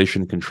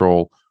population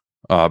control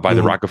by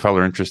the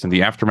Rockefeller interest in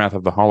the aftermath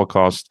of the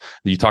Holocaust.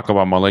 You talk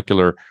about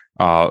molecular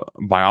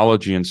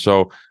biology, and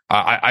so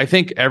I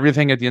think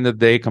everything at the end of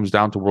the day comes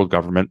down to world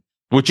government,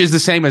 which is the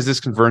same as this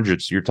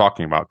convergence you're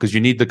talking about, because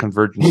you need the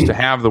convergence to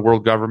have the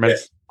world government,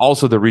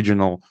 also the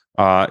regional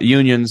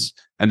unions,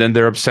 and then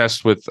they're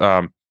obsessed with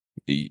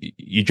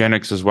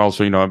eugenics as well.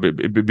 So, you know,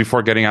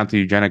 before getting onto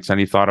eugenics,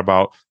 any thought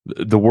about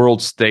the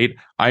world state?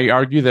 I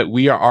argue that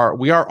we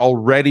are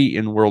already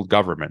in world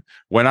government.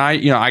 When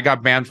I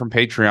got banned from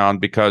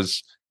Patreon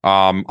because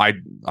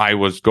I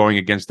was going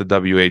against the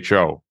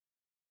WHO.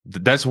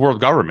 That's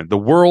world government. The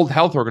World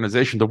Health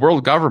Organization, the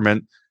world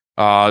government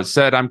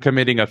said I'm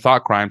committing a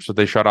thought crime, so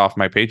they shut off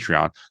my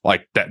Patreon.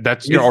 Like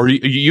that's or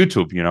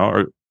YouTube,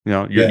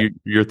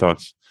 your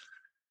thoughts.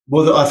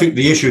 Well, I think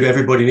the issue that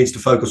everybody needs to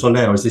focus on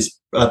now is this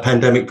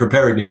pandemic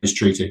preparedness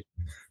treaty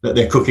that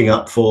they're cooking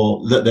up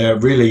for, that they're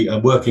really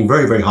working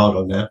very, very hard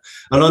on now.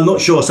 And I'm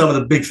not sure some of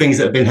the big things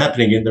that have been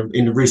happening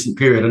in the recent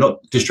period are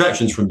not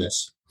distractions from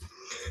this.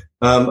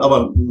 I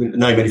won't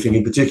name anything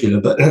in particular,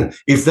 but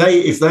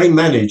if they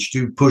manage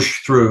to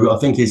push through, I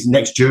think it's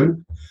next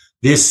June,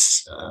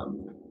 this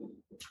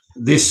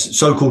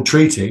so-called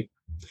treaty,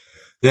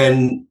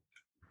 then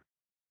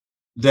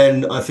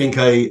I think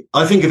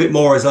of it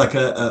more as like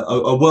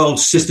a world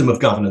system of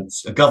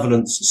governance, a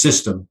governance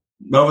system,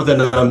 rather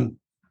than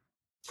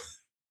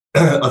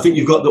I think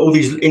you've got all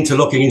these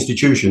interlocking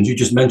institutions. You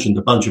just mentioned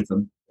a bunch of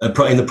them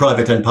in the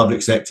private and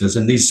public sectors,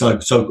 and these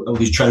all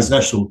these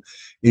transnational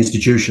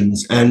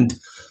institutions. And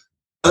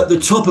at the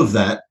top of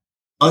that,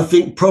 I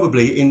think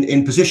probably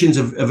in positions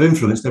of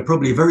influence, there are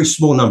probably a very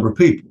small number of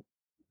people.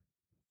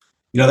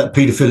 You know, that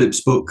Peter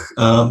Phillips book,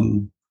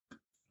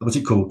 what's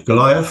it called?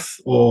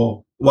 Goliath,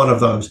 or one of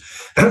those.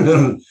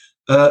 In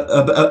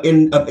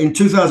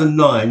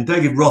 2009,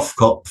 David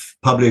Rothkopf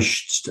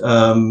published,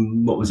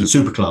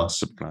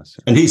 Superclass. Yeah.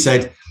 And he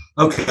said,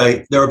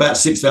 okay, there are about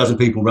 6,000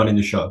 people running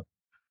the show,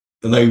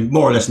 and they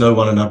more or less know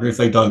one another. If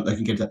they don't, they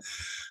can get that.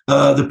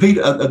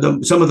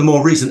 Some of the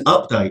more recent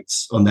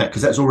updates on that,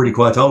 because that's already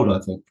quite old, I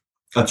think,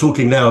 are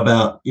talking now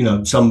about,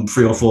 some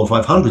 300 or 400 or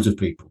 500 of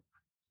people.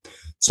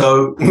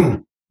 So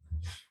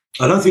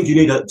I don't think you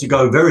need to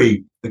go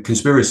very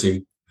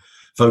conspiracy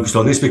focused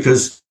on this,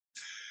 because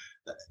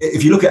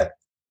if you look at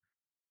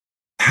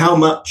how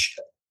much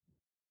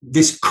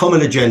this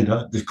common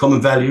agenda, the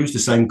common values, the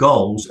same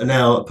goals are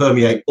now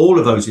permeate all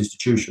of those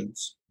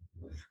institutions.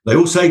 They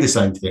all say the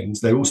same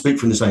things. They all speak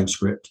from the same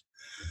script.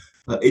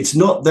 It's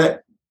not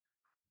that.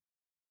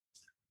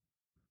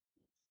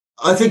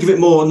 I think of it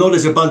more not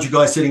as a bunch of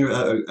guys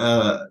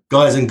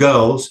guys and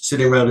girls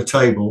sitting around a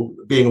table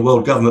being a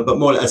world government, but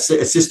more like a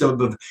system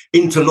of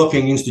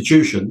interlocking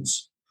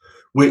institutions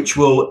which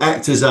are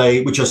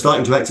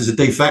starting to act as a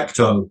de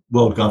facto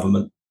world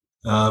government.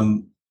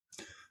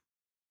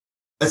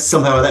 That's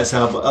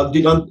how.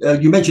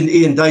 You mentioned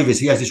Ian Davis.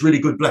 He has this really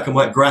good black and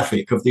white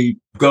graphic of the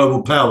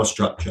global power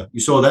structure. You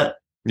saw that?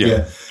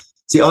 Yeah.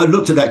 See, I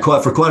looked at that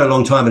for quite a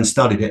long time and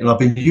studied it, and I've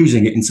been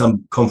using it in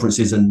some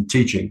conferences and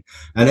teaching,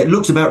 and it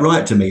looks about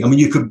right to me. I mean,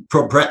 you could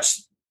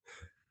perhaps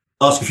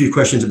ask a few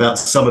questions about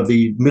some of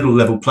the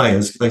middle-level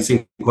players. They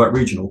seem quite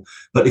regional.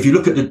 But if you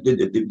look at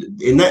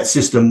in that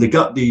system,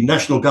 the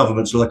national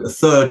governments are like a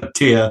third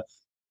tier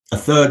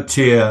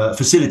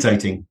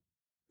facilitating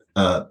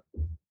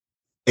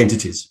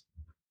entities.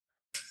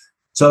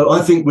 So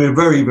I think we are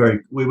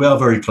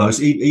very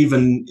close.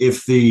 Even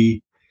if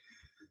the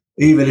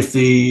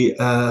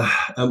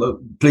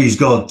please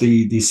God,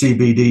 the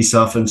CBD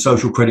stuff and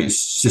social credit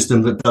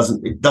system that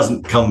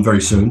doesn't come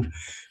very soon.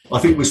 I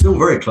think we're still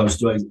very close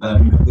to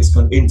this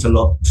kind of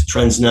interlocked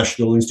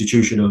transnational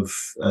institution of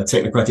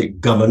technocratic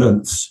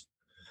governance.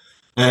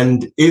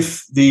 And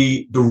if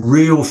the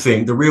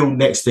real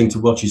next thing to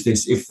watch is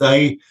this, if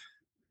they,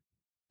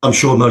 I'm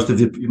sure most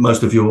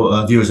of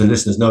your viewers and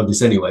listeners know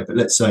this anyway, but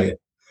let's say it.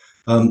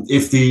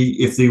 If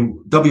the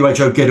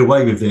WHO get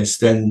away with this,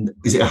 then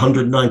is it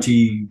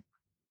 190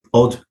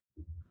 odd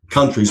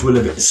countries will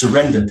have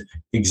surrendered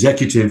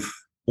executive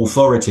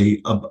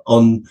authority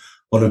on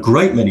a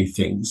great many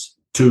things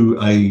to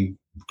a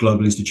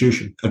global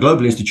institution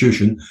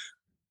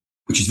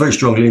which is very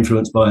strongly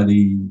influenced by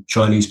the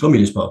Chinese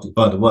Communist Party,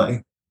 by the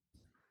way.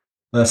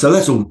 So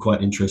that's all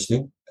quite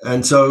interesting.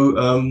 And so,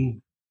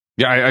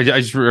 I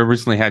just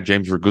recently had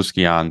James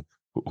Roguski on,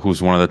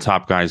 who's one of the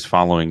top guys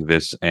following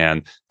this.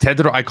 And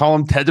I call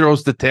him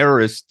Tedros the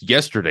Terrorist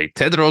yesterday.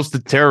 Tedros the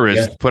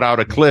Terrorist put out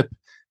a clip.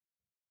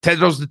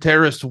 Tedros the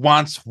Terrorist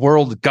wants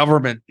world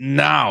government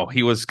now.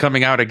 He was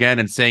coming out again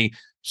and saying,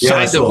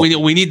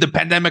 we need the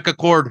pandemic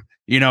accord.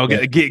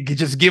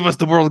 Just give us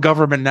the world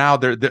government now.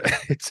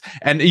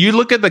 And you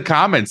look at the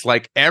comments,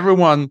 like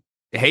everyone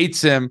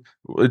hates him.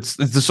 It's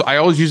this, I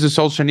always use the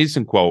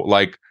Solzhenitsyn quote,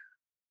 like,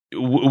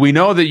 we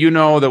know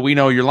that we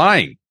know you're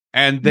lying.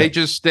 And they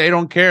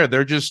don't care.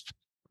 They're just,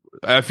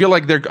 I feel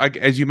like they're,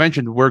 as you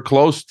mentioned, we're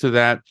close to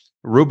that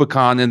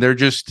Rubicon, and they're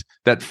just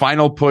that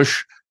final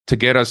push to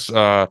get us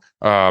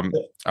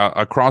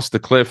across the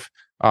cliff.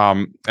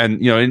 And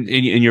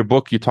in your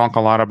book, you talk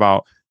a lot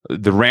about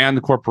the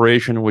RAND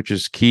Corporation, which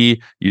is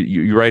key.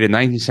 You write in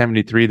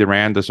 1973, the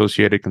RAND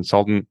Associated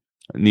Consultant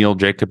Neil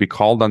Jacobi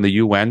called on the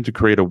UN to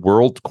create a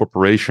world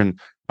corporation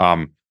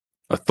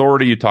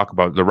authority. You talk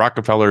about the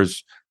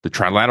Rockefellers, the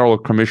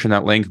Trilateral Commission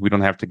at length. We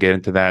don't have to get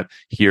into that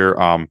here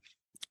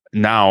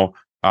now.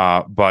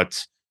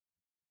 But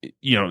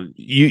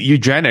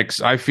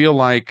eugenics, I feel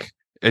like,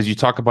 as you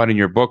talk about in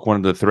your book, one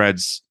of the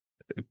threads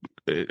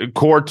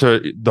core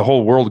to the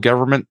whole world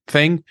government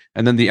thing,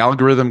 and then the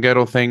algorithm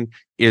ghetto thing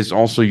is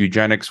also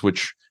eugenics,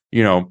 which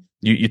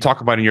you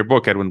talk about in your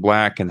book, Edwin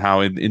Black, and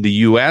how in the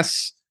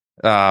U.S.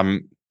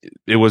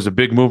 It was a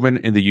big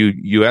movement in the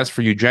U.S.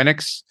 for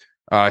eugenics.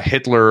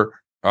 Hitler,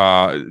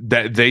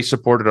 that they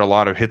supported a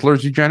lot of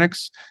Hitler's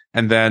eugenics,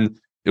 and then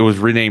it was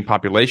renamed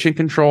population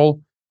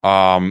control.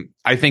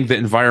 I think the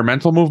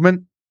environmental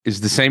movement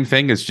is the same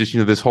thing. It's just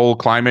this whole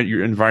climate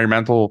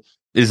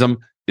environmentalism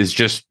is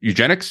just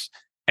eugenics.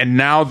 And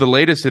now the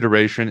latest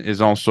iteration is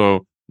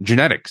also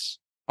genetics.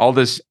 All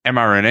this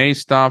mRNA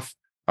stuff,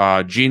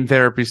 gene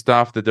therapy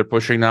stuff that they're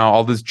pushing now,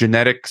 all this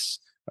genetics,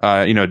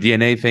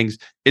 DNA things.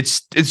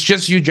 It's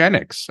just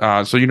eugenics.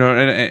 So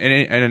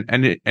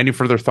any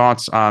further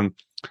thoughts on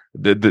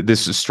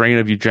this strain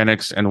of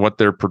eugenics and what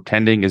they're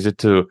pretending? Is it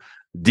to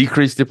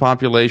decrease the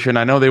population?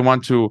 I know they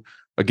want to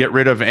get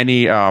rid of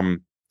any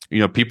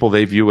people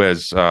they view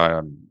as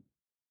not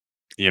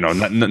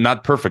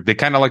perfect. They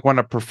kind of like want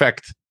to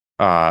perfect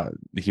the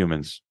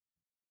humans.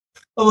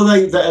 Well,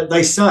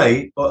 they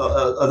say,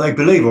 they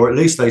believe, or at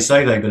least they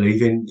say they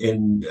believe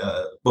in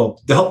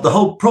the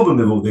whole problem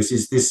with all this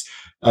is this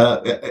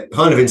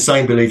kind of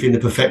insane belief in the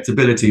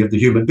perfectibility of the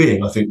human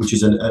being, I think, which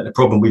is a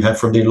problem we had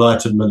from the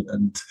Enlightenment,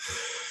 and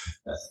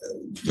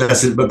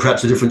that's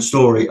perhaps a different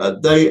story. I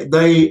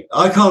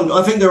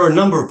think there are a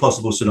number of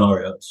possible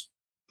scenarios,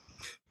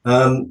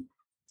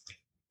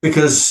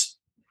 because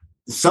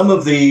some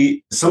of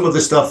the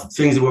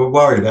things that we're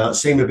worried about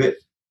seem a bit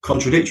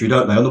contradictory,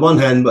 don't they? On the one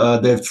hand,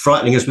 they're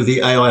frightening us with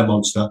the AI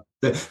monster.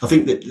 I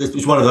think that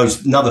it's one of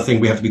those, another thing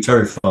we have to be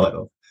terrified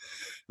of,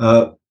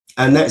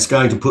 and that's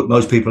going to put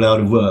most people out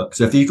of work.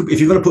 So if you're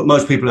going to put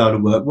most people out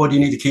of work, what do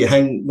you need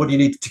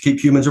to keep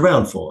humans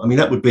around for? I mean,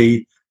 that would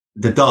be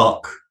the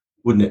dark,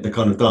 wouldn't it? The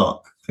kind of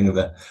dark thing of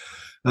that.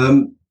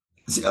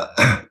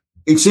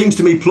 It seems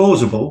to me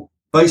plausible,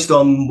 based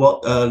on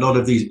what a lot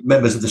of these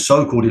members of the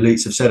so-called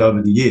elites have said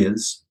over the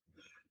years,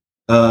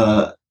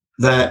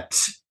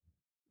 that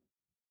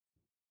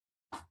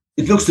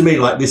it looks to me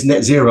like this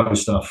net zero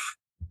stuff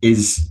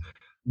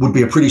would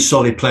be a pretty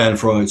solid plan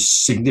for a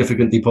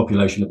significant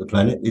depopulation of the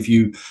planet. If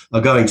you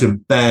are going to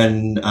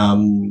ban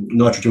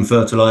nitrogen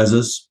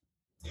fertilizers,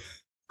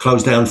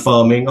 close down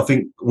farming, I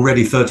think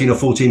already 13 or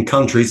 14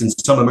 countries and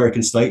some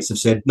American states have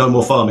said no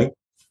more farming,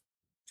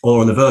 or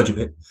on the verge of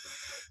it.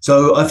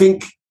 So I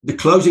think the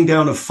closing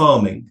down of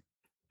farming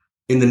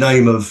in the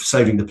name of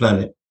saving the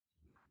planet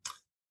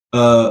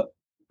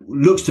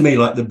looks to me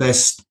like the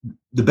best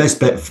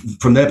bet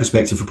from their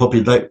perspective for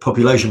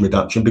population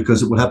reduction,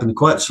 because it will happen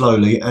quite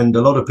slowly and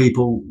a lot of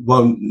people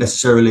won't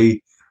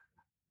necessarily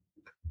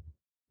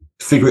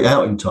figure it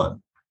out in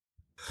time.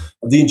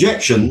 The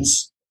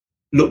injections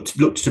looked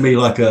to me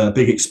like a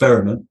big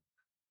experiment.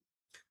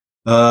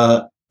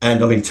 And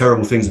I mean,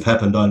 terrible things have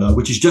happened, I know,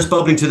 which is just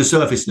bubbling to the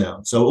surface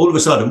now. So all of a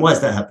sudden, why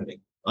is that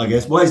happening? I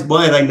guess why is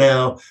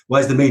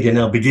the media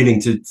now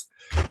beginning to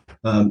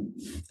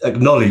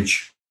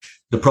acknowledge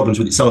the problems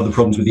with some of the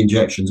problems with the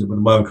injections, with the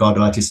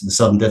myocarditis and the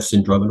sudden death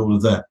syndrome and all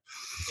of that.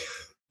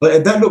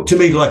 But that looked to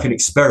me like an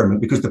experiment,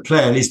 because the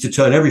plan is to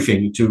turn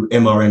everything to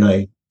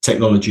mRNA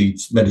technology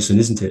medicine,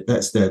 isn't it?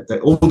 That's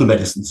all the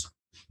medicines.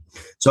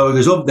 So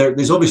there's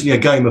obviously a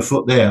game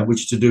afoot there,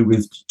 which is to do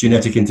with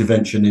genetic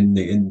intervention in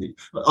the.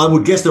 I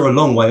would guess they're a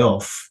long way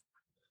off.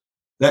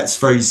 It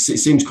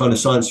seems kind of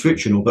science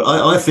fictional, but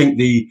I think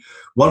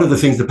one of the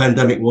things the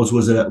pandemic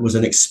was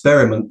an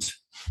experiment,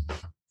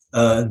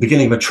 the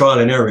beginning of a trial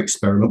and error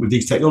experiment with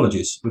these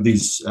technologies, with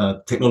these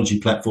technology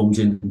platforms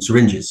in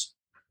syringes.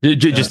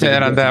 Just to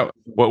add on that,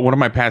 one of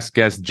my past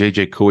guests,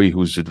 J.J. Couey,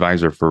 who's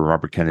advisor for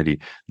Robert Kennedy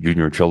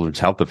Jr. Children's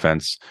Health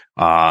Defense,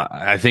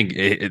 I think,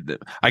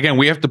 again,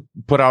 we have to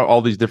put out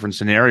all these different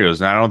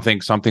scenarios. And I don't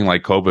think something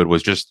like COVID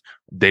was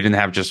they didn't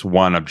have just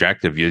one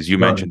objective. As you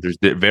mentioned, there's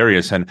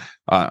various. And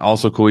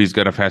also Couey's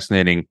got a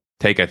fascinating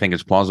take. I think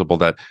it's plausible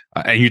that,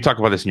 and you talk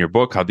about this in your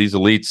book, how these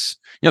elites,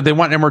 they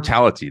want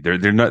immortality. They're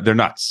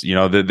nuts.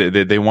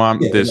 They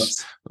want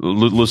this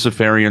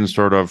Luciferian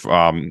sort of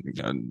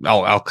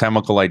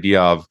alchemical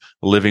idea of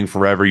living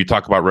forever. You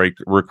talk about Ray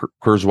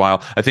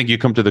Kurzweil. I think you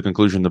come to the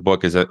conclusion in the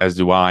book, as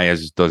do I,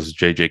 as does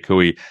J.J.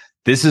 Couey.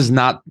 This is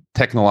not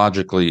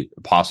technologically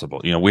possible.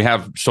 We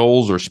have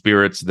souls or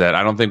spirits that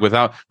I don't think with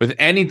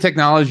any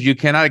technology you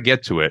cannot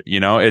get to it.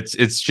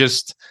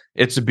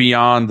 It's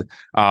beyond.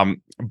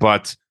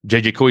 But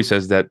J.J. Couey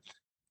says that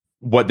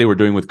what they were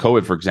doing with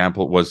COVID, for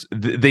example, was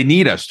they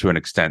need us to an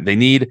extent. They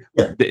need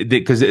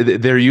because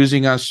they're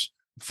using us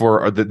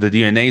for the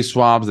DNA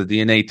swabs, the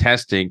DNA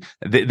testing.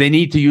 They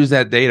need to use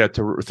that data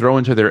to throw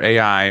into their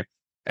AI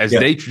as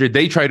they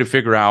try to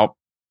figure out.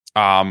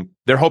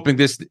 They're hoping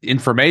this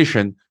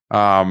information.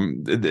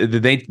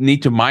 They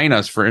need to mine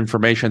us for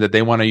information that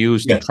they want to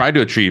use to try to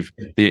achieve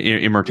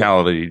the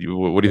immortality.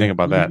 What do you think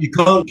about that? You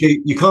can't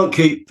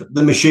keep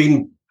the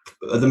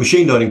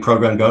machine learning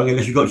program going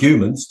unless you've got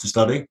humans to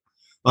study.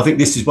 I think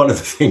this is one of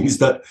the things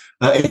that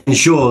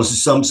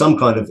ensures some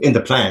kind of, in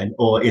the plan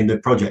or in the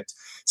project,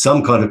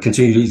 some kind of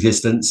continued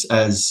existence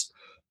as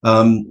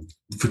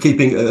for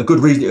keeping a good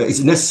reason.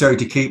 It's necessary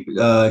to keep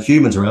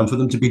humans around for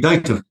them to be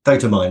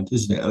data mined,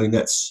 isn't it? I mean,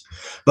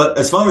 but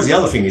as far as the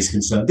other thing is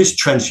concerned, this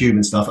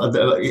transhuman stuff,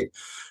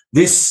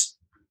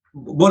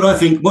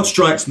 what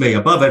strikes me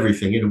above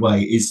everything in a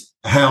way is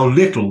how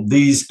little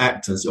these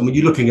actors, I mean,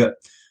 you're looking at,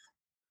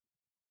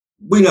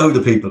 we know who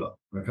the people are,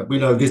 okay? We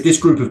know this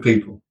group of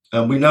people,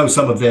 and we know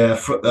some of their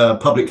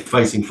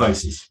public-facing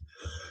faces.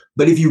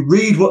 But if you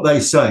read what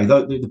they say,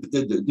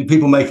 the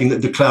people making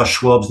the Klaus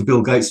Schwabs, the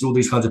Bill Gates, all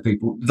these kinds of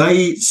people,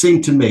 they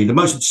seem to me, the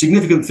most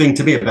significant thing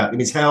to me about them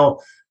is how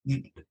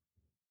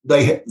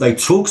they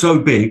talk so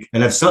big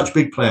and have such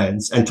big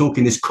plans and talk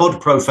in this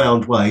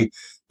profound way,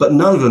 but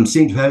none of them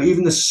seem to have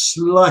even the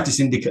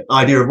slightest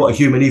idea of what a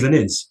human even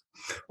is,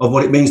 of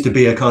what it means to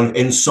be a kind of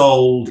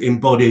ensouled,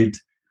 embodied,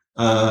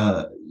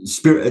 a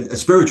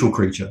spiritual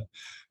creature.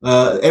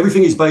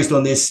 Everything is based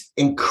on this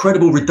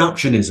incredible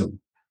reductionism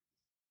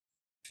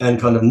and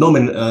kind of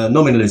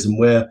nominalism,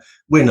 where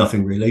we're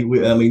nothing really.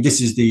 This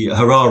is the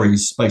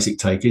Harari's basic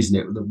take, isn't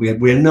it? That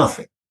we're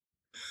nothing,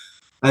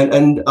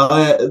 and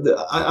I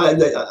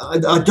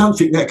don't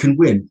think that can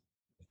win,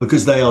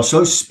 because they are so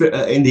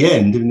in the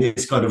end, in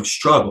this kind of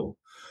struggle,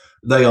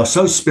 they are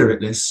so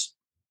spiritless,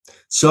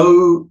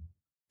 so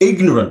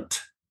ignorant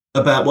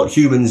about what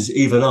humans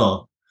even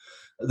are,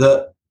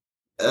 that.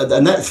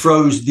 And that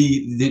throws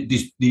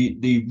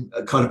the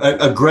kind of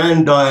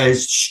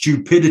aggrandized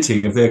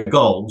stupidity of their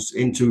goals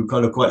into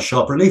kind of quite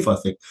sharp relief. I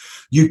think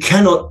you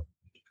cannot.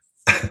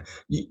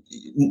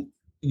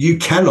 You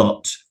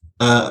cannot.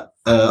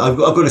 I've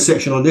got a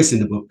section on this in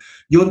the book.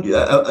 You're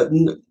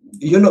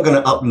not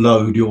going to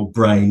upload your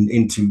brain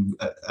into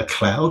a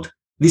cloud.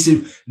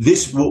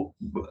 This will.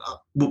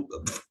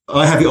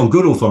 I have it on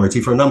good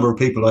authority for a number of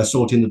people I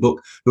sought in the book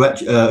who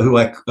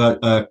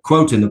I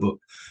quote in the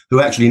book, who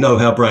actually know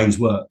how brains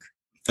work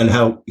and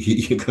how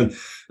you can.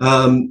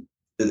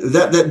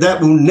 That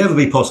will never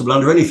be possible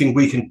under anything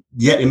we can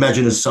yet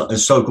imagine as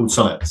so-called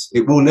science.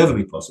 It will never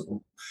be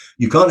possible.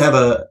 You can't have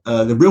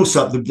the real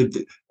sub.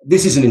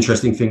 This is an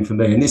interesting thing for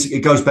me, and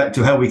it goes back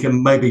to how we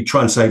can maybe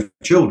try and save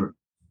children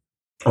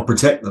or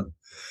protect them,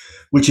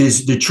 which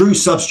is the true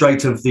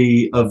substrate of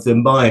the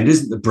mind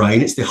isn't the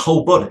brain; it's the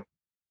whole body.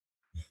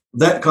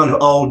 That kind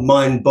of old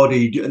mind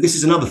body. This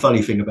is another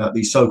funny thing about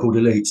these so-called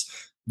elites.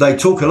 They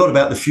talk a lot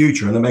about the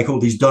future and they make all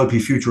these dopey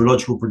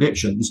futurological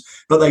predictions,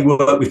 but they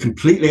work with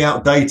completely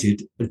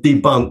outdated,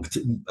 debunked,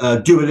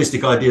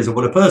 dualistic ideas of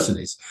what a person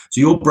is. So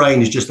your brain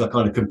is just a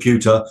kind of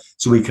computer.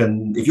 So if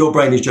your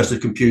brain is just a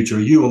computer,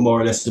 you are more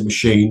or less a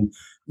machine.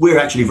 We're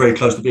actually very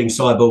close to being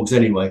cyborgs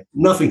anyway.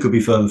 Nothing could be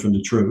further from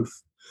the truth.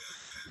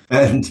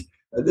 And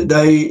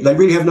they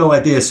really have no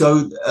idea.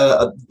 So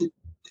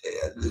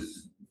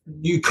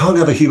you can't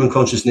have a human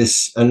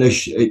consciousness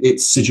unless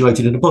it's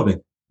situated in a body.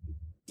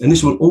 And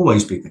this will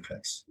always be the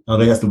case. I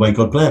think that's the way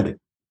God planned it.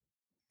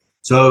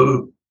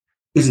 So,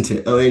 isn't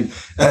it? I mean,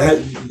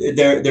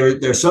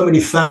 there are so many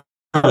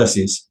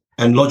fallacies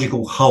and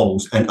logical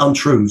holes and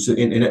untruths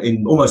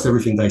in almost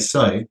everything they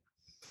say,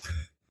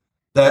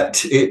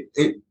 that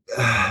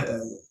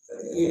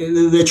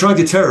they're trying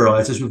to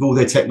terrorize us with all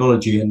their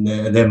technology and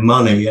their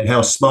money and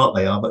how smart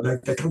they are, but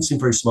they don't seem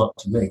very smart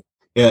to me.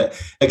 Yeah,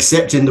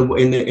 except in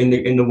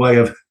the way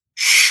of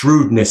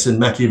shrewdness and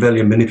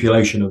Machiavellian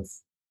manipulation of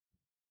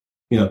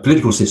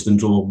political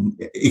systems or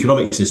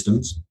economic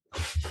systems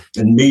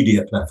and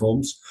media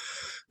platforms.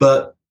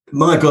 But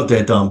my God,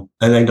 they're dumb,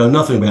 and they know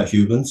nothing about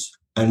humans,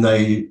 and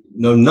they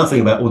know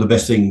nothing about all the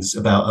best things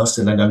about us,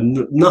 and they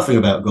know nothing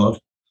about God.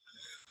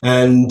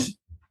 And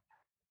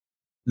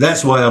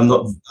that's why I'm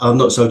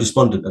not so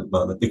despondent at the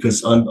moment,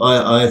 because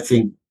I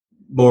think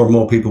more and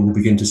more people will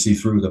begin to see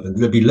through them, and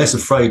they'll be less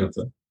afraid of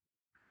them.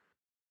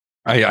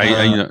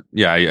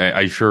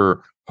 I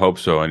sure hope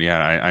so, and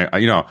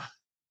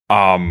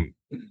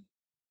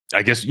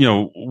I guess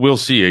we'll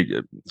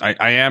see.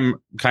 I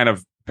am kind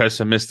of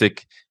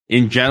pessimistic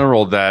in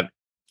general that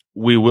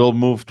we will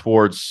move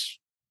towards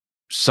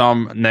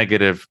some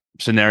negative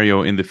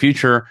scenario in the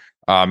future.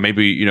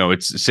 Maybe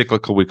it's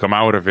cyclical. We come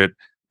out of it.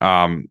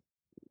 I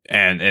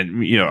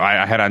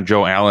had on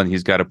Joe Allen.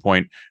 He's got a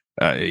point.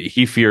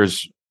 He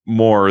fears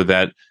more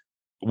that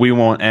we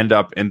won't end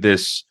up in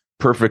this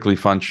perfectly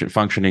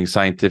functioning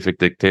scientific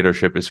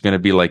dictatorship. It's going to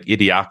be like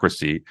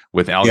idiocracy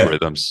with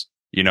algorithms,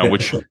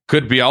 which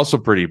could be also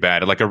pretty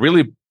bad. Like a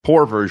really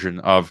poor version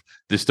of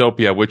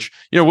dystopia, which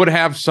would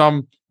have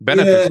some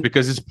benefits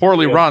because it's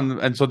poorly run,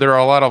 and so there are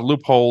a lot of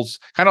loopholes,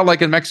 kind of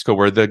like in Mexico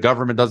where the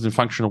government doesn't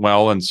function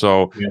well, and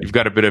so you've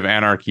got a bit of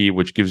anarchy,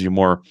 which gives you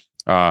more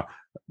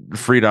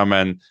freedom.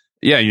 And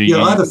I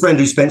have a friend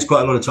who spends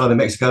quite a lot of time in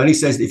Mexico, and he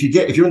says if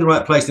you're in the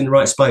right place in the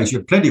right space, you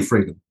have plenty of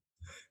freedom.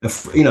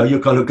 You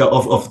kind of go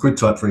off grid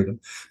type freedom,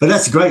 but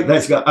that's great.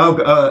 That's a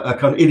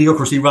kind of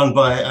idiocracy run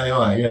by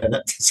AI. Yeah,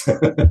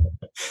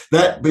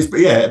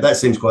 that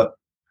seems quite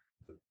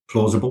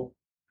plausible.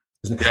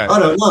 Isn't it? Yeah. I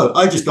don't know.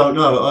 I just don't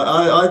know.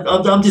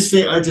 I'm just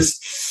thinking. I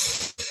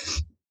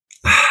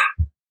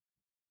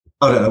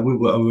don't know.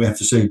 We have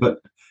to see, but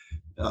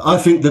I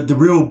think that the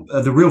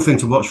real thing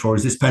to watch for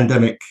is this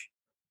pandemic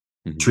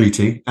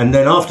treaty, and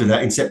then after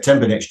that, in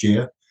September next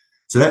year.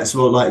 So that's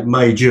like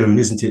May, June,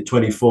 isn't it?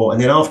 24.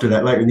 And then after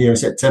that, later in the year in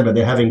September,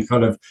 they're having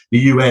kind of the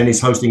UN is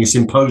hosting a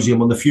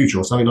symposium on the future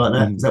or something like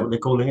that. Is that what they're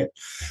calling it?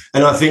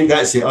 And I think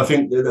that's it. I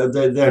think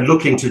they're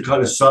looking to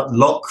kind of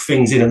lock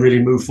things in and really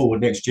move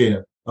forward next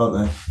year,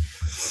 aren't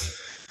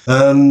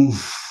they?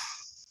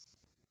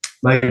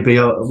 Maybe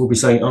I'll be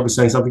saying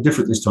something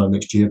different this time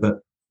next year. But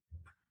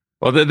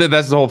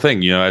that's the whole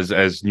thing.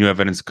 As new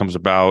evidence comes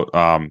about,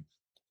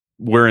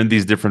 we're in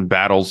these different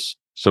battles.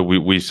 So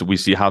we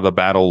see how the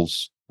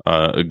battles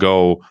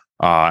go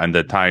and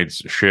the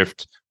tides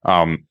shift.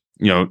 So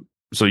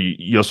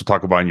you also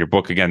talk about in your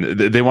book again,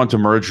 they want to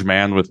merge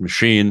man with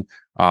machine,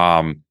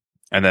 and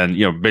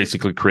then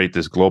basically create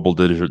this global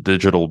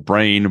digital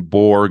brain,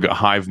 Borg,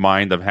 hive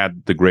mind. I've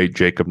had the great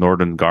Jacob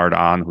Nordengard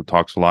on, who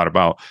talks a lot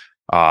about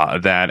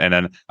that. And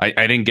then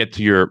I didn't get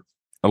to your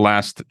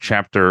last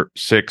chapter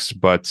 6,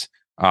 but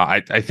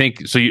I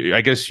think so. I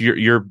guess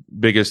your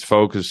biggest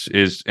focus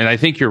is, and I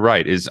think you're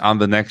right, is on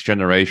the next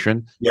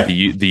generation, the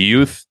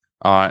youth.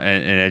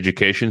 And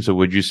education. So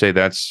would you say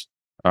that's,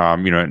 I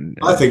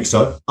think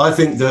so. I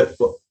think that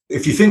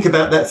if you think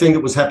about that thing that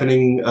was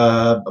happening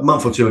a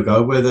month or two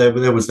ago, where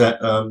there was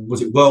that,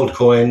 was it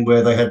WorldCoin,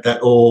 where they had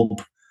that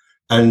orb,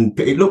 and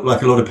it looked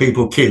like a lot of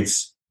people,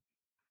 kids,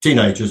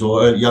 teenagers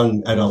or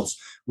young adults,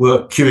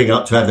 were queuing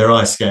up to have their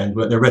eyes scanned,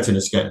 their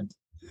retina scanned.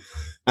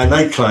 And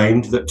they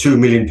claimed that 2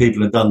 million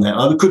people had done that.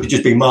 It could have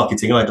just been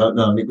marketing, I don't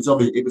know. And it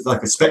was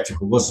like a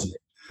spectacle, wasn't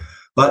it?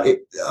 But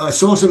I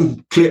saw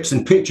some clips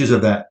and pictures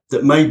of that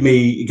gave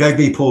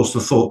me pause for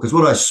thought, because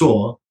what I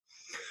saw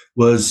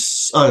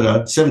was, I don't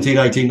know, 17,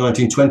 18,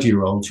 19,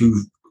 20-year-olds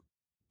who've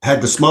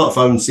had the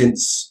smartphone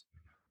since,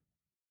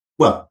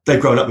 they've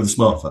grown up with a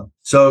smartphone.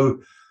 So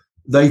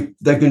they've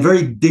been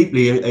very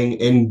deeply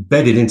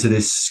embedded into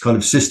this kind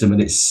of system and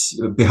its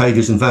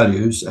behaviors and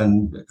values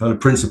and kind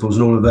of principles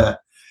and all of that.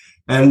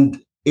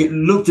 And it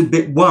looked a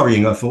bit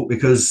worrying, I thought,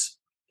 because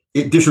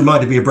it just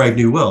reminded me of Brave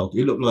New World.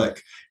 It looked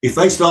like if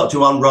they start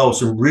to unroll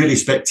some really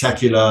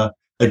spectacular,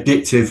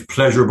 addictive,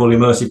 pleasurable,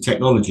 immersive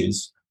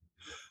technologies,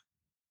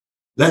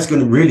 that's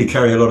going to really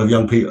carry a lot of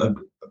young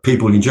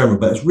people in general.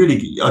 But it's really,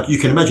 you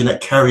can imagine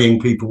that carrying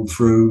people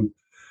through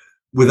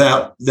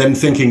without them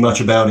thinking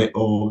much about it,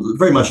 or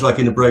very much like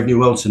in the Brave New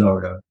World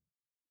scenario.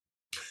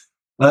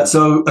 I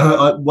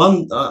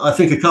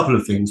think a couple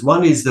of things.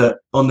 One is that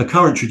on the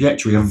current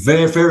trajectory, a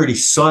very, very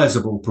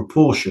sizable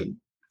proportion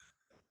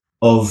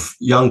of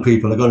young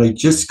people are going to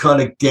just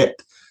kind of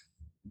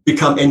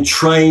become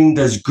entrained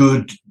as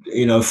good,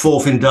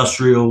 fourth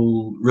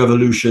industrial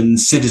revolution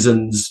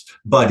citizens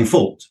by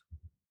default,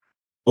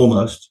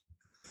 almost.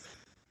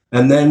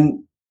 And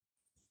then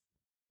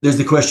there's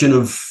the question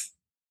of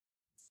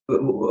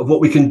what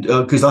we can,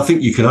 because I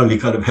think you can only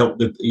kind of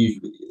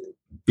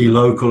be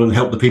local and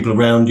help the people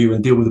around you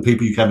and deal with the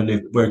people you have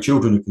where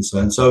children are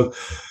concerned. So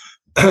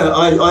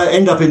I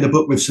end up in the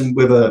book with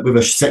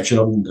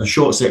a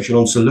short section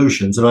on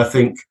solutions, and I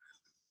think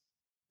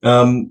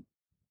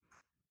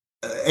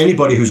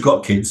anybody who's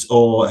got kids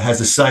or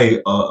has a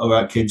say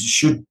about kids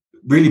should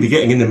really be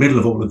getting in the middle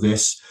of all of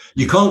this.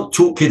 You can't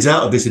talk kids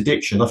out of this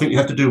addiction. I think you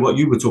have to do what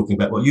you were talking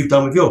about, what you've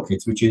done with your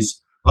kids, which is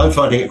I'm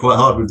finding it quite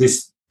hard with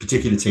this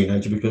particular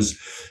teenager because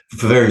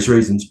for various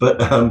reasons.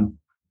 But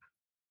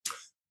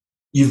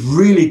you've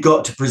really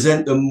got to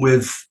present them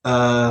with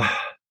a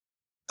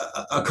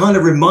kind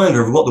of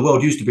reminder of what the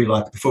world used to be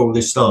like before all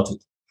this started.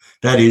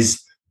 That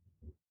is,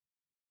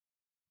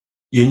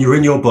 you're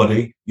in your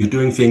body, you're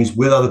doing things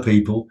with other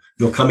people,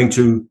 you're coming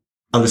to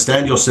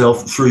understand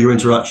yourself through your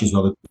interactions with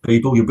other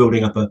people, you're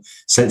building up a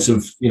sense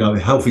of, a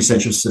healthy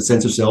sense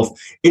of self,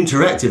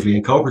 interactively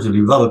and cooperatively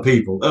with other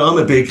people.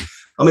 And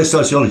I'm a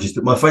sociologist,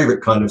 but my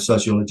favorite kind of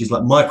sociology is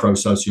like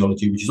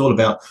micro-sociology, which is all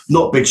about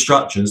not big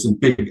structures and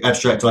big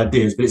abstract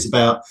ideas, but it's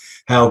about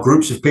how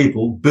groups of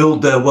people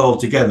build their world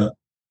together,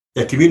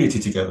 their community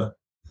together,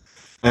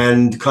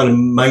 and kind of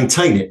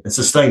maintain it and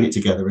sustain it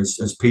together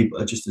as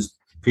people, just as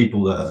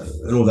people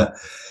and all that.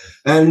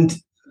 And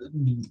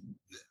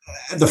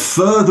the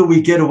further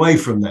we get away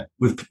from that,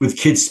 with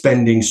kids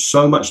spending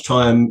so much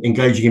time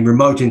engaging in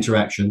remote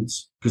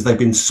interactions because they've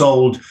been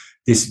sold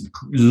this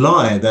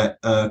lie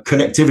that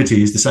connectivity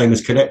is the same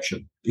as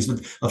connection.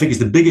 I think it's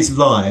the biggest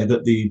lie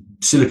that the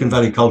Silicon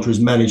Valley culture has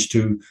managed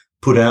to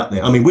put out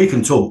there. I mean, we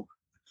can talk,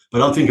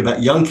 but I'm thinking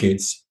about young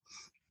kids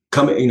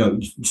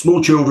coming,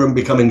 small children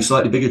becoming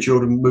slightly bigger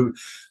children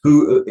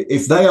who,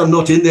 if they are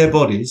not in their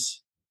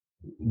bodies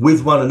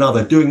with one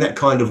another doing that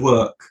kind of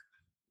work,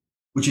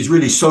 which is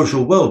really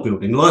social world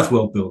building, life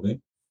world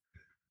building,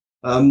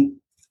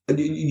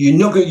 you're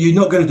not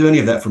going to do any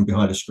of that from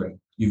behind a screen.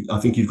 I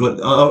think you've got.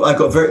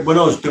 When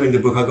I was doing the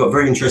book, I got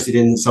very interested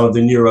in some of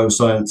the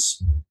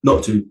neuroscience,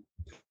 not to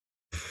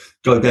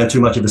go down too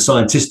much of a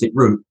scientific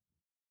route,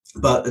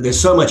 but there's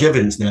so much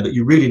evidence now that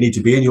you really need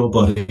to be in your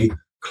body,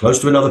 close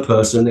to another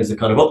person. There's a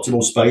kind of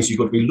optimal space. You've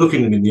got to be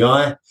looking them in the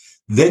eye.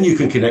 Then you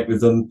can connect with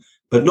them.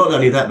 But not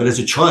only that, but as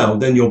a child,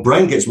 then your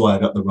brain gets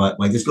wired up the right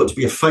way. There's got to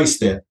be a face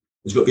there.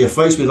 There's got to be a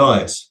face with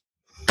eyes.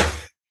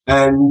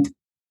 And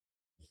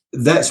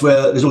that's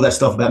where there's all that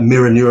stuff about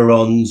mirror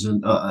neurons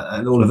and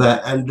all of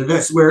that. And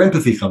that's where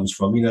empathy comes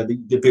from,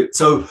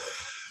 So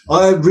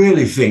I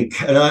really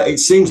think, and it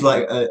seems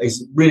like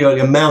it's really only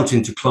a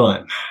mountain to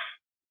climb.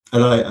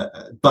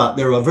 But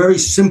there are very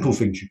simple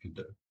things you can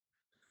do,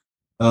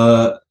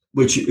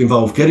 which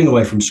involve getting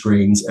away from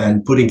screens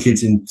and putting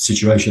kids in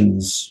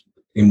situations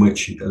in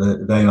which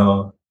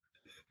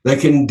they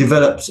can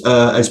develop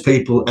as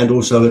people and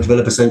also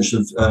develop a sense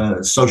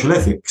of social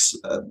ethics,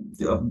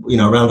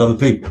 around other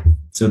people,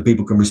 so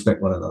people can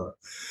respect one another.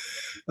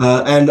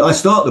 And I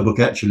start the book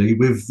actually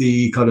with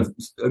the kind of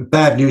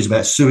bad news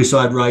about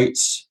suicide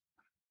rates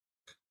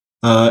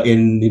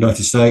in the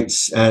United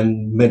States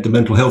and the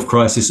mental health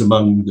crisis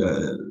among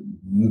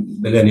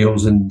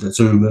millennials and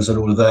Zoomers and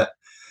all of that.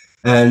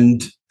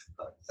 And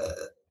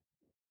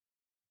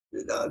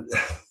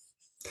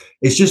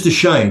it's just a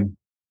shame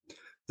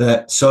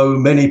that so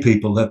many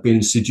people have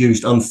been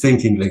seduced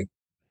unthinkingly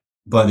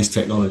by this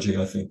technology.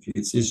 I think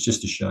it's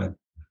just a shame.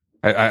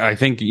 I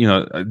think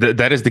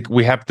that is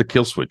we have the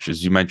kill switch,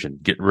 as you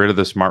mentioned. Get rid of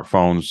the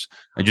smartphones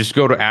and just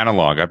go to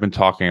analog. I've been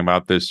talking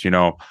about this.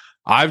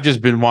 I've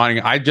just been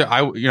wanting.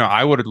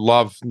 I would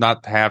love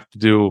not to have to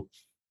do.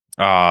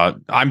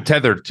 I'm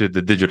tethered to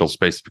the digital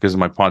space because of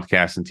my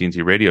podcast and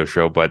TNT radio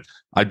show, but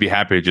I'd be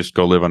happy to just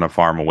go live on a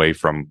farm away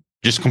from.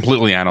 Just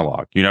completely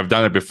analog. I've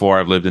done it before.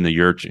 I've lived in the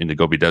yurt in the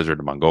Gobi Desert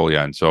in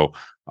Mongolia. And so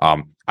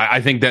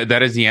I think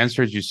that is the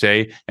answer, as you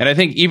say. And I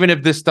think even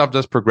if this stuff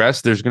does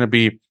progress, there's going to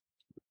be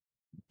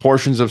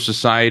portions of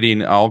society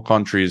in all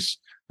countries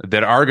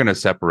that are going to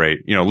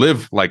separate,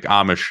 live like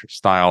Amish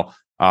style.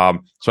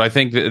 So I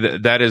think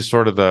that is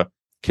sort of the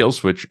kill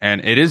switch.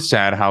 And it is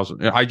sad how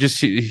I just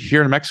see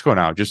here in Mexico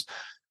now, just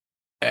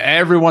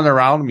everyone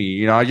around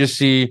me, I just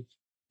see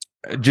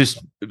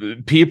just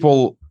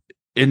people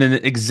in an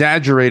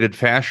exaggerated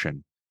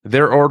fashion.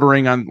 They're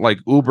ordering on like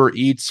Uber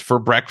Eats for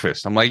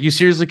breakfast. I'm like, you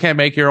seriously can't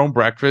make your own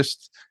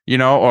breakfast,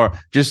 or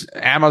just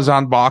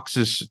Amazon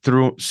boxes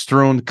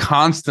strewn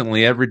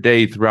constantly every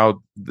day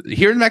throughout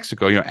here in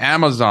Mexico,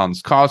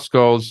 Amazon's,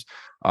 Costco's,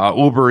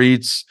 Uber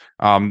Eats,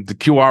 the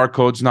QR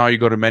codes. Now you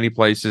go to many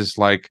places,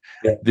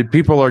 the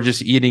people are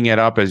just eating it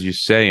up, as you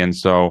say. And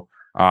so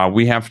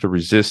we have to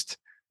resist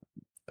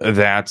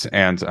that.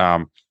 And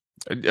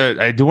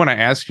I do want to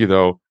ask you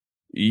though,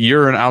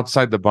 you're an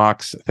outside the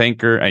box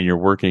thinker and you're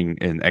working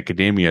in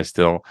academia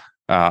still.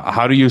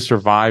 How do you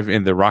survive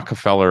in the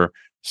Rockefeller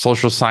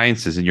social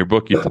sciences? In your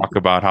book, you talk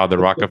about how the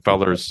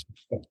Rockefellers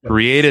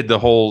created the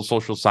whole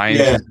social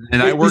sciences. Yeah.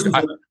 And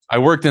I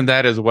worked in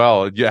that as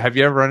well. Have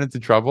you ever run into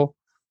trouble?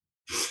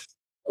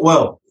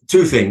 Well,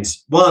 two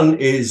things. One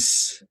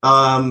is,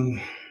 I'm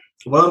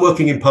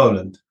working in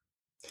Poland,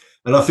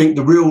 and I think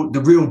the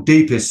real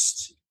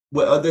deepest,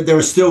 there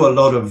are still a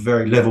lot of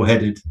very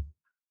level-headed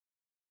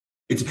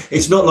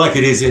It's not like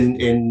it is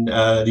in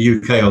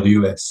the UK or the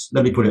US.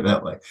 Let me put it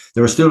that way.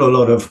 There are still a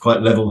lot of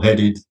quite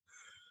level-headed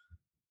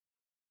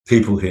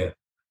people here.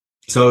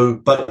 So,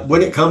 but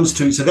when it comes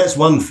to, so that's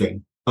one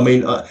thing. I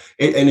mean,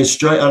 in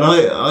Australia, and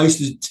I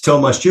used to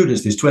tell my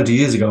students this 20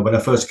 years ago when I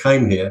first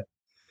came here,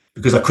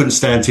 because I couldn't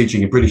stand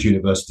teaching in British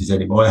universities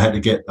anymore. I had to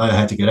get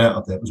out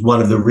of there. It was one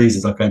of the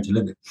reasons I came to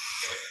live here.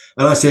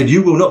 And I said,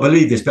 you will not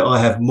believe this, but I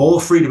have more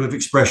freedom of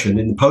expression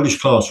in the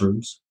Polish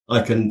classrooms.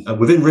 I can,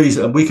 within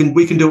reason, we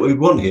can do what we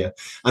want here.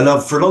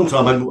 And for a long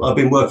time, I've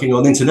been working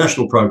on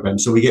international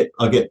programs. So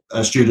I get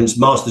students,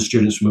 master's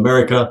students from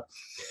America,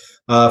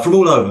 from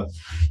all over.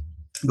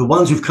 The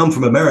ones who've come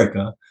from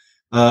America,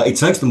 it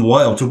takes them a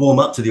while to warm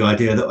up to the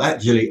idea that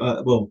actually,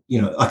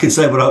 I can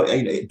say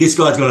this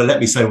guy's going to let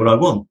me say what I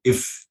want.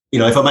 If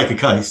I make a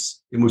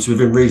case, it's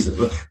within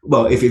reason.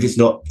 Well, if it's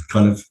not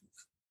kind of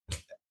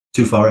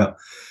too far out.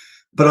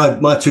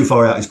 But my too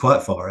far out is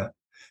quite far out.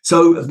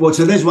 So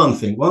there's one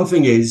thing. One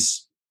thing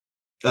is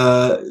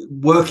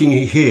working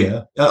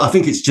here. I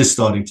think it's just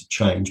starting to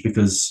change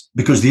because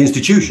the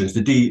institutions,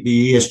 the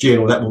ESG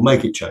and all that will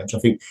make it change. I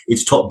think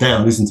it's top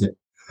down, isn't it?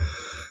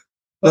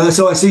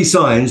 So I see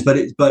signs, but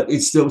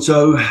it's still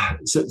so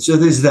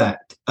there's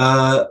that.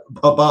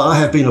 But I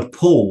have been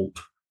appalled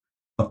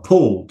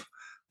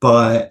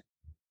by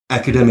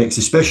academics,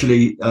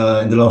 especially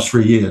in the last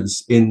 3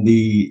 years in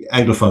the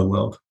Anglophone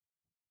world.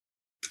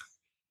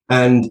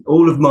 And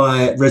all of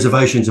my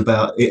reservations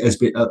about it has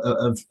been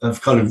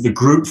of kind of the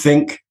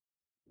groupthink.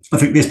 I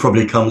think this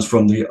probably comes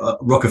from the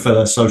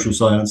Rockefeller social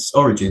science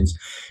origins.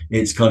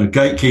 It's kind of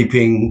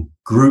gatekeeping,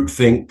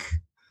 groupthink,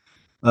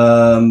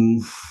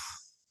 and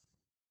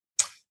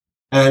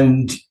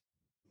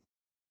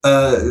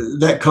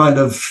that kind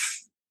of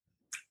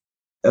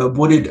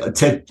what did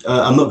Ted?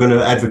 I'm not going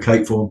to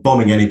advocate for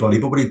bombing anybody,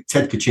 but what did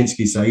Ted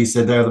Kaczynski say? He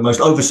said they are the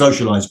most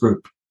over-socialized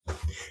group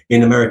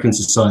in American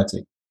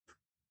society.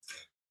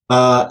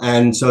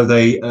 And so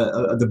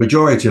the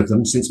majority of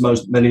them, since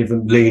many of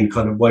them lean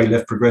kind of way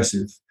left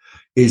progressive,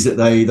 is that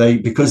they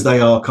because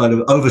they are kind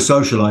of over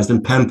socialized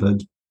and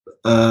pampered,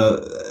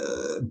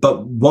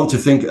 but want to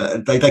think,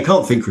 they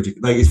can't think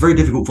critically. It's very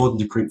difficult for them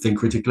to think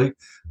critically.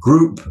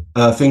 Group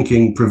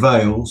thinking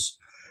prevails,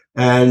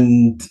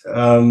 and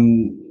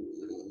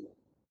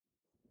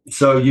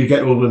so you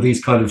get all of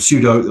these kind of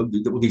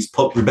all these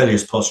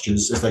rebellious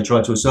postures as they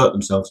try to assert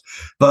themselves.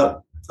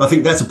 But I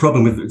think that's a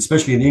problem with,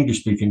 especially in the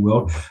English-speaking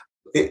world.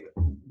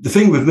 The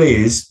thing with me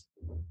is,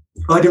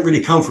 I didn't really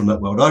come from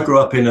that world. I grew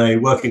up in a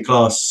working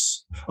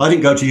class. I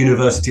didn't go to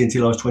university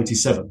until I was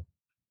 27.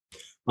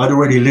 I'd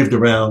already lived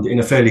around in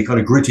a fairly kind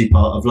of gritty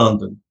part of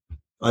London.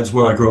 That's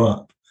where I grew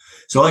up.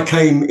 So I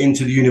came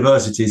into the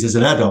universities as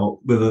an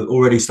adult with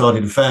already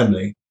started a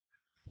family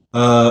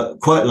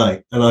quite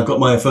late, and I got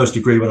my first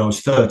degree when I was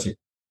 30.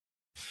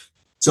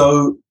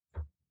 So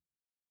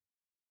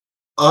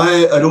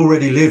I had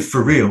already lived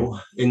for real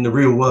in the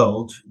real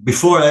world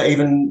before I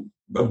knew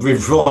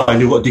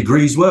what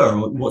degrees were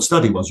or what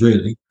study was,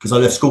 really, because I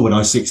left school when I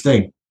was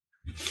 16.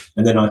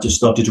 And then I just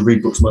started to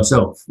read books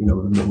myself. I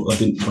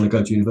didn't want to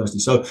go to university.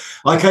 So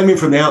I came in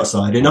from the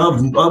outside, and I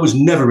was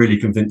never really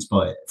convinced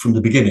by it from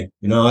the beginning.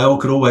 When I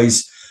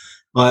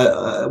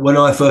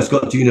first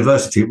got to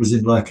university, it was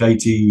in like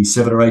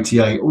 87 or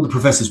 88. All the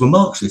professors were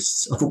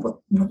Marxists. I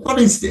thought, what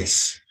is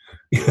this?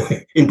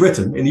 In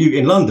Britain,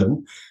 in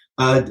London,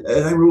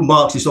 they were all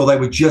Marxists, or they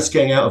were just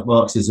getting out of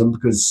Marxism,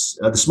 because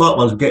the smart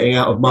ones were getting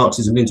out of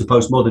Marxism into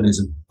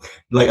postmodernism,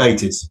 late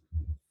 80s.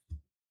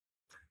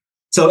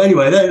 So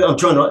anyway, I'm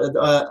trying to.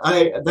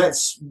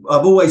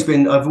 I've always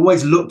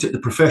looked at the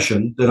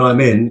profession that I'm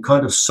in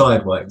kind of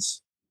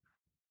sideways.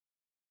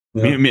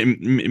 Yeah.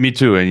 Me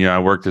too. And I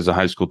worked as a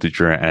high school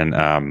teacher and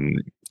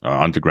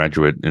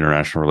undergraduate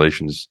international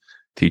relations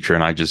teacher,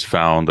 and I just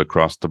found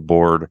across the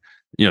board,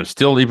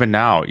 still even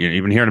now,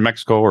 even here in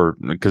Mexico or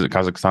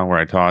Kazakhstan where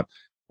I taught,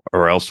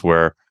 or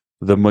elsewhere,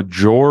 the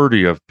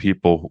majority of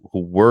people who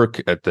work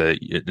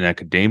in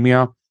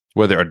academia,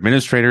 whether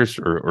administrators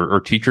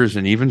or teachers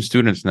and even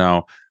students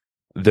now,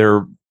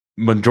 their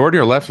majority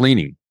are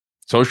left-leaning,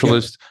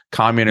 socialist,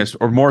 communist,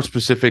 or more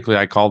specifically,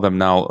 I call them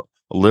now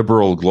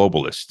liberal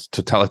globalists,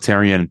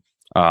 totalitarian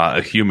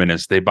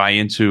humanists. They buy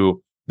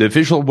into the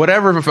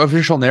whatever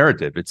official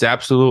narrative. It's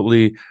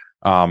absolutely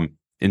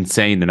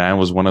insane. And I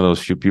was one of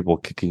those few people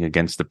kicking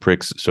against the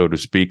pricks, so to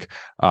speak,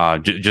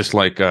 just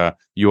like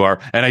you are.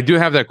 And I do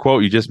have that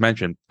quote you just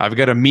mentioned. I've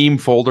got a meme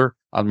folder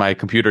on my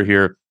computer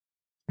here,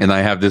 and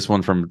I have this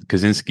one from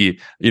Kaczynski.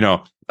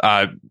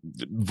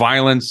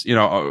 Violence.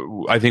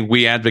 I think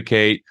we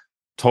advocate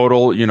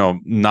total,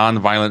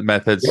 non-violent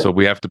methods. Yeah. So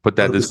we have to put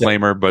that 100%.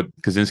 Disclaimer. But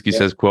Kaczynski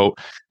says, quote,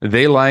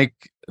 they like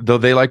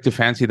to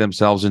fancy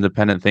themselves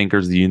independent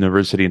thinkers, the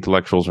university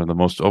intellectuals are the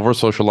most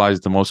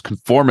over-socialized, the most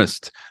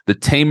conformist, the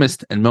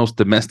tamest and most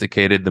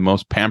domesticated, the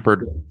most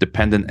pampered,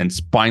 dependent, and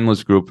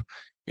spineless group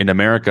in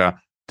America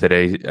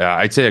today.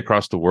 I'd say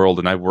across the world.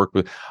 And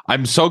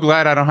I'm so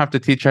glad I don't have to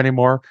teach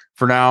anymore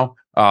for now.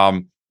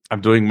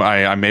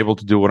 I'm able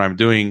to do what I'm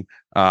doing.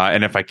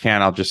 And if I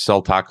can, I'll just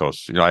sell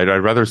tacos. I'd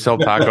rather sell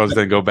tacos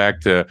than go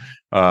back to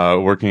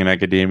working in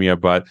academia.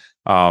 But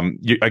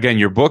again,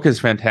 your book is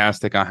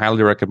fantastic. I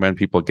highly recommend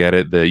people get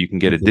it. You can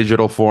get a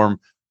digital form,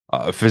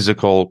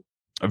 physical,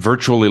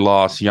 Virtually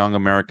Lost: Young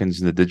Americans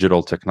in the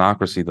Digital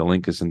Technocracy. The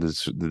link is in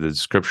the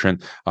description.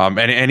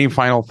 Any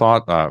final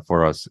thought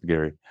for us,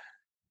 Garry?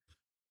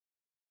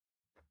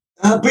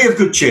 Be of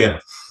good cheer.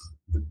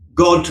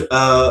 God,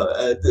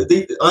 I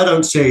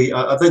don't see.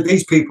 I think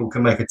these people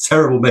can make a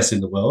terrible mess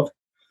in the world,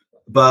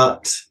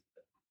 but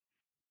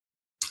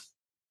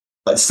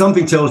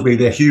something tells me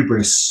their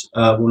hubris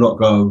will not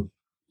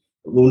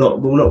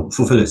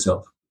fulfill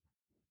itself.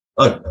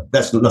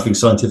 That's nothing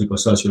scientific or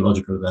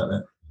sociological about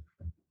that.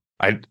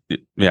 I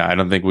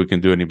don't think we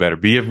can do any better.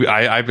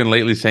 I've been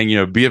lately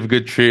saying, be of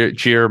good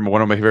cheer.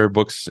 One of my favorite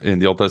books in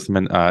the Old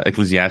Testament,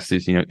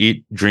 Ecclesiastes.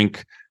 Eat,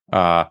 drink,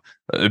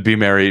 be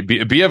merry,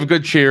 be of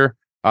good cheer.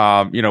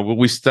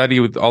 We study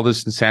with all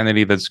this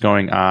insanity that's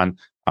going on,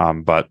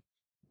 but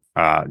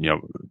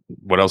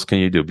what else can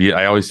you do?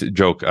 I always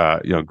joke,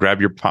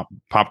 grab your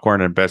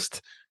popcorn and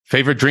best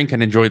favorite drink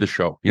and enjoy the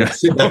show.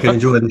 Sit back and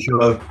enjoy the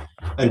show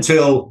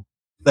until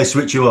they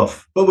switch you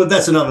off. But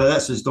that's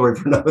a story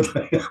for another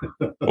day.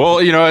 Well,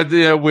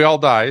 we all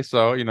die.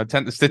 So,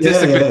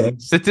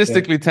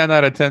 statistically, 10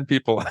 out of 10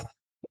 people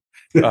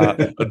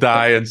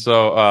die. And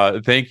so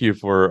thank you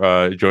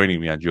for joining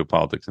me on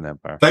Geopolitics and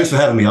Empire. Thanks for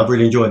having me. I've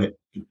really enjoyed it.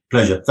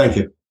 Pleasure. Thank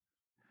you.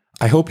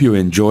 I hope you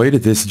enjoyed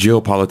this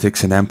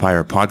Geopolitics and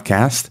Empire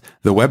podcast.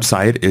 The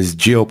website is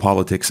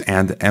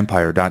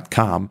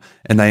geopoliticsandempire.com,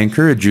 and I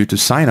encourage you to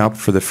sign up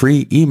for the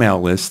free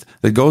email list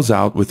that goes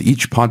out with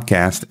each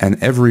podcast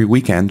and every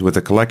weekend with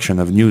a collection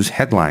of news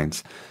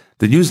headlines.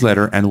 The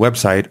newsletter and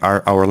website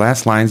are our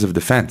last lines of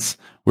defense.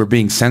 We're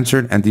being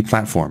censored and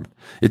deplatformed.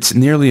 It's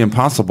nearly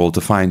impossible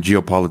to find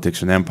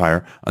Geopolitics and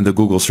Empire on the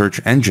Google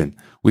search engine.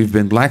 We've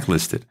been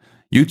blacklisted.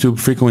 YouTube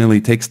frequently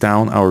takes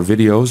down our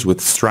videos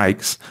with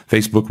strikes.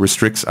 Facebook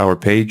restricts our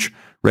page.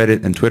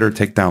 Reddit and Twitter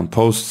take down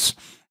posts.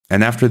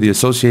 And after the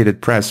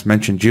Associated Press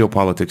mentioned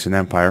Geopolitics and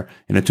Empire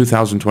in a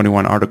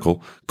 2021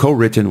 article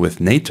co-written with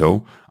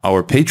NATO,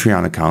 our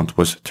Patreon account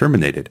was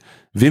terminated.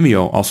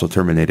 Vimeo also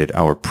terminated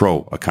our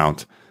Pro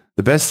account.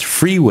 The best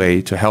free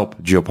way to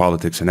help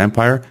Geopolitics and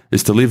Empire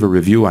is to leave a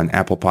review on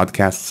Apple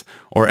Podcasts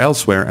or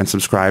elsewhere and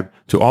subscribe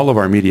to all of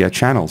our media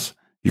channels.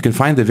 You can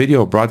find the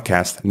video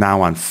broadcast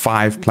now on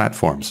 5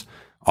 platforms: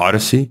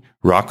 Odyssey,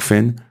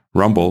 Rockfin,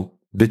 Rumble,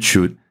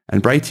 BitChute,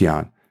 and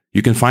Brighteon.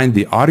 You can find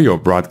the audio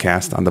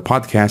broadcast on the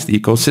podcast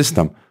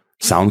ecosystem: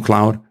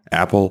 SoundCloud,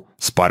 Apple,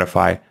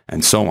 Spotify,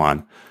 and so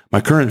on.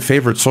 My current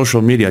favorite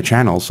social media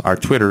channels are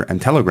Twitter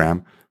and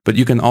Telegram, but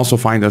you can also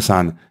find us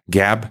on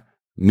Gab,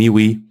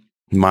 MeWe,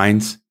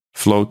 Minds,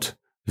 Float,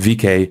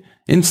 VK,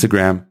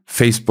 Instagram,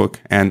 Facebook,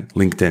 and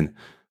LinkedIn.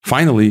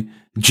 Finally,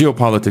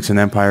 Geopolitics and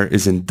Empire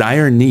is in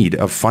dire need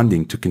of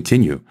funding to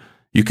continue.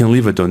 You can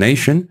leave a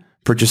donation,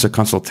 purchase a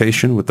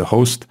consultation with the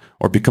host,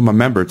 or become a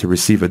member to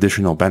receive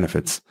additional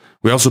benefits.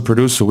 We also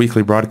produce a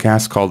weekly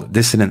broadcast called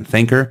Dissident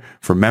Thinker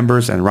for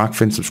members and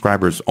Rockfin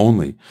subscribers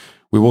only.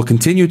 We will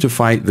continue to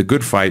fight the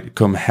good fight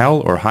come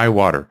hell or high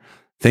water.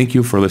 Thank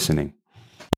you for listening.